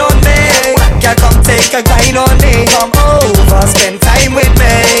 wine on me. Girl, come take a grind on me. Come over, spend time with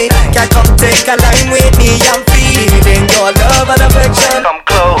me. Girl, come take a line with me. I'm feeling your love and affection. Come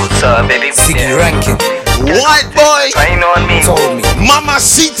closer, baby. Siggy ranking. White Boy. Wine on me. Told me.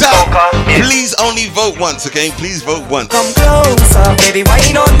 Mamacita. Please only vote once, okay? Please vote once. Come closer, baby,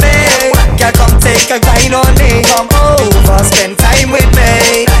 wine on me. Girl, come take a grind on me. Come over, spend time with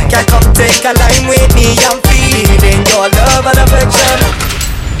me. Girl, come take a line with me. I'm feeling your love and affection.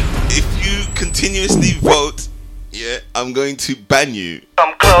 If you continuously vote, I'm going to ban you.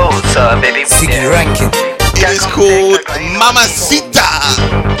 Come closer, baby. Siggy ranking. It is called Mamacita.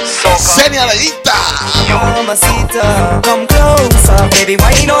 Señorita. Mamacita, come closer, baby,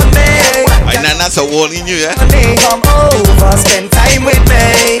 wine on me. And that's a warning you, yeah? Come over, spend time with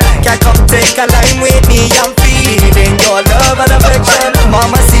me. Girl, come take a line with me. I'm feeling your love and affection.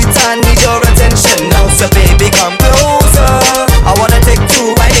 Mamacita, need your attention now, so baby, come closer. I wanna take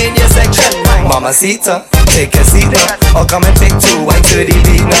two wine in your section. Mamacita, take a seat now, or come and take two wine to the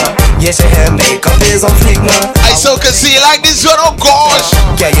beat now. Yes, your hair makeup is on fleek now. I so can see you like this one, oh gosh.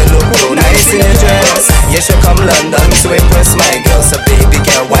 Yeah, you look so nice in your dress. Yes, you come London to impress my girl. So baby,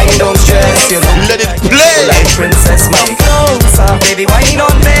 girl, wine, don't stress. You look let it play like princess, my closer, baby, wine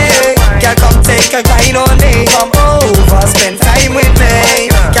on me. Girl, come take a grind on me. Come over, spend time with me.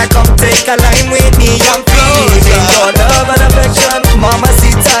 Girl, come take a line with me. I'm feeling your love and affection.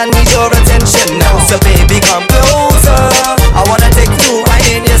 Mamacita, need your attention now. So baby, come closer. I wanna take you wine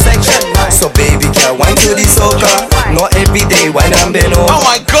in your section. So baby, girl, wine to the soca. Not every day, wine and bend over. Oh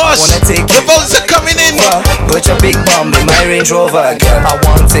my gosh, I wanna take the votes are coming in. Put your big bum in my Range Rover, girl. I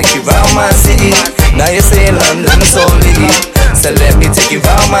wanna take you round my city. Now you say London solely. So let me take you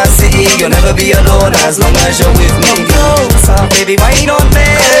round my city. You'll never be alone as long as you're with me. Closer, baby, wine on me.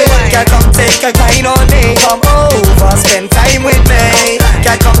 Girl, come take a grind on me. Come over, spend time with me.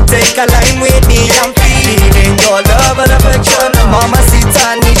 Girl, come take a line with me. I'm feeling your love and affection.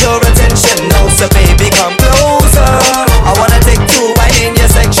 Mamacita, need your attention now. So baby, come closer. I wanna take two wine in your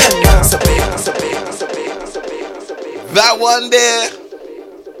section. So baby, that one there.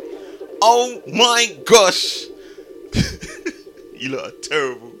 Oh my gosh. You lot are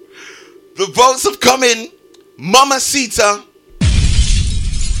terrible. The votes have come in. Mamacita.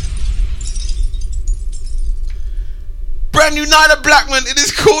 Brand new Nina Blackman. It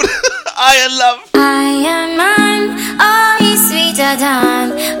is called Iron Love. Iron Man, oh, he's sweeter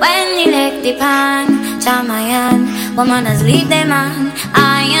than when you lick the pan. Jamayan, woman has leave the man.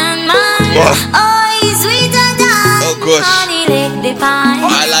 Iron Man, oh, he's sweeter than honey lick the pan.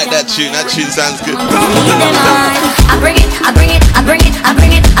 I like that tune. That tune sounds good. I bring it, I bring it, I bring it, I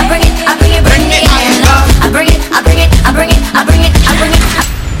bring it, I bring it, I bring it, bring the iron love. I bring it, I bring it, I bring it, I bring it, I bring it.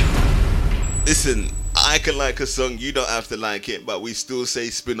 Listen, I can like a song, you don't have to like it, but we still say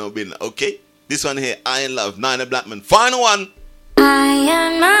spin or bin, okay? This one here, Iron Love, Nina Blackman. Final one.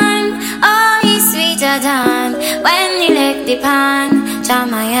 Iron Man, oh, he's sweeter than when you lick the pan.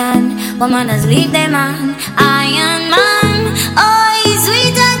 Jamayan, woman has leave the man. Iron Man, oh, he's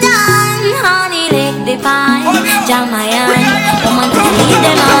sweeter than honey lick the pan. Jamayan, woman has leave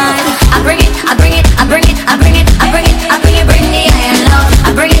the man. I bring it, I bring it, I bring it, I bring it, I bring it, I bring it, bring the iron love.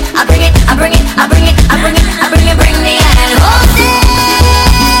 I bring it, I bring it, I bring it, I bring it, I bring it, I bring it, bring the iron love.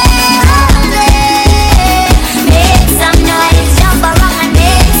 Make some noise, jump around and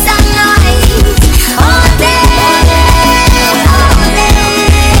make some noise. All day,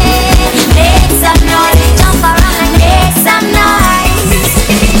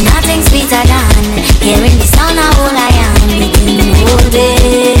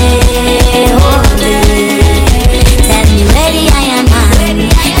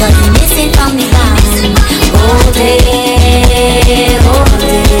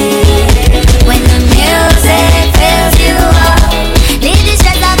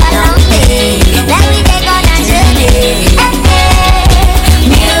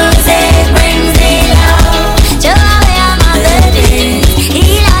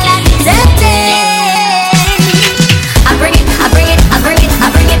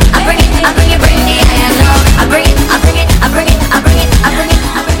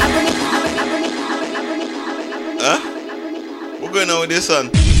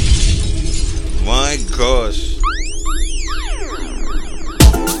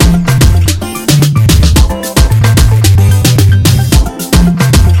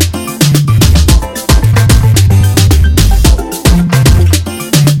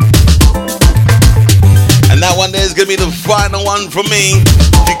 final one for me.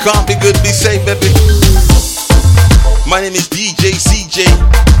 If you can't be good, be safe, baby. My name is DJ CJ.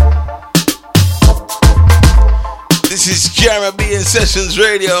 This is Caribbean Sessions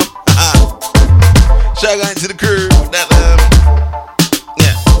Radio. Shout out to the crew.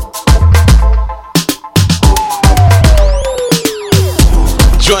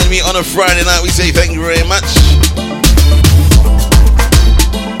 Join me on a Friday night. We say thank you very much.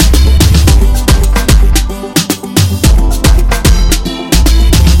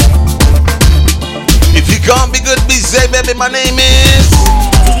 If you can't be good, be safe, baby. My name is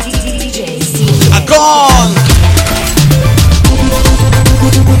Akon.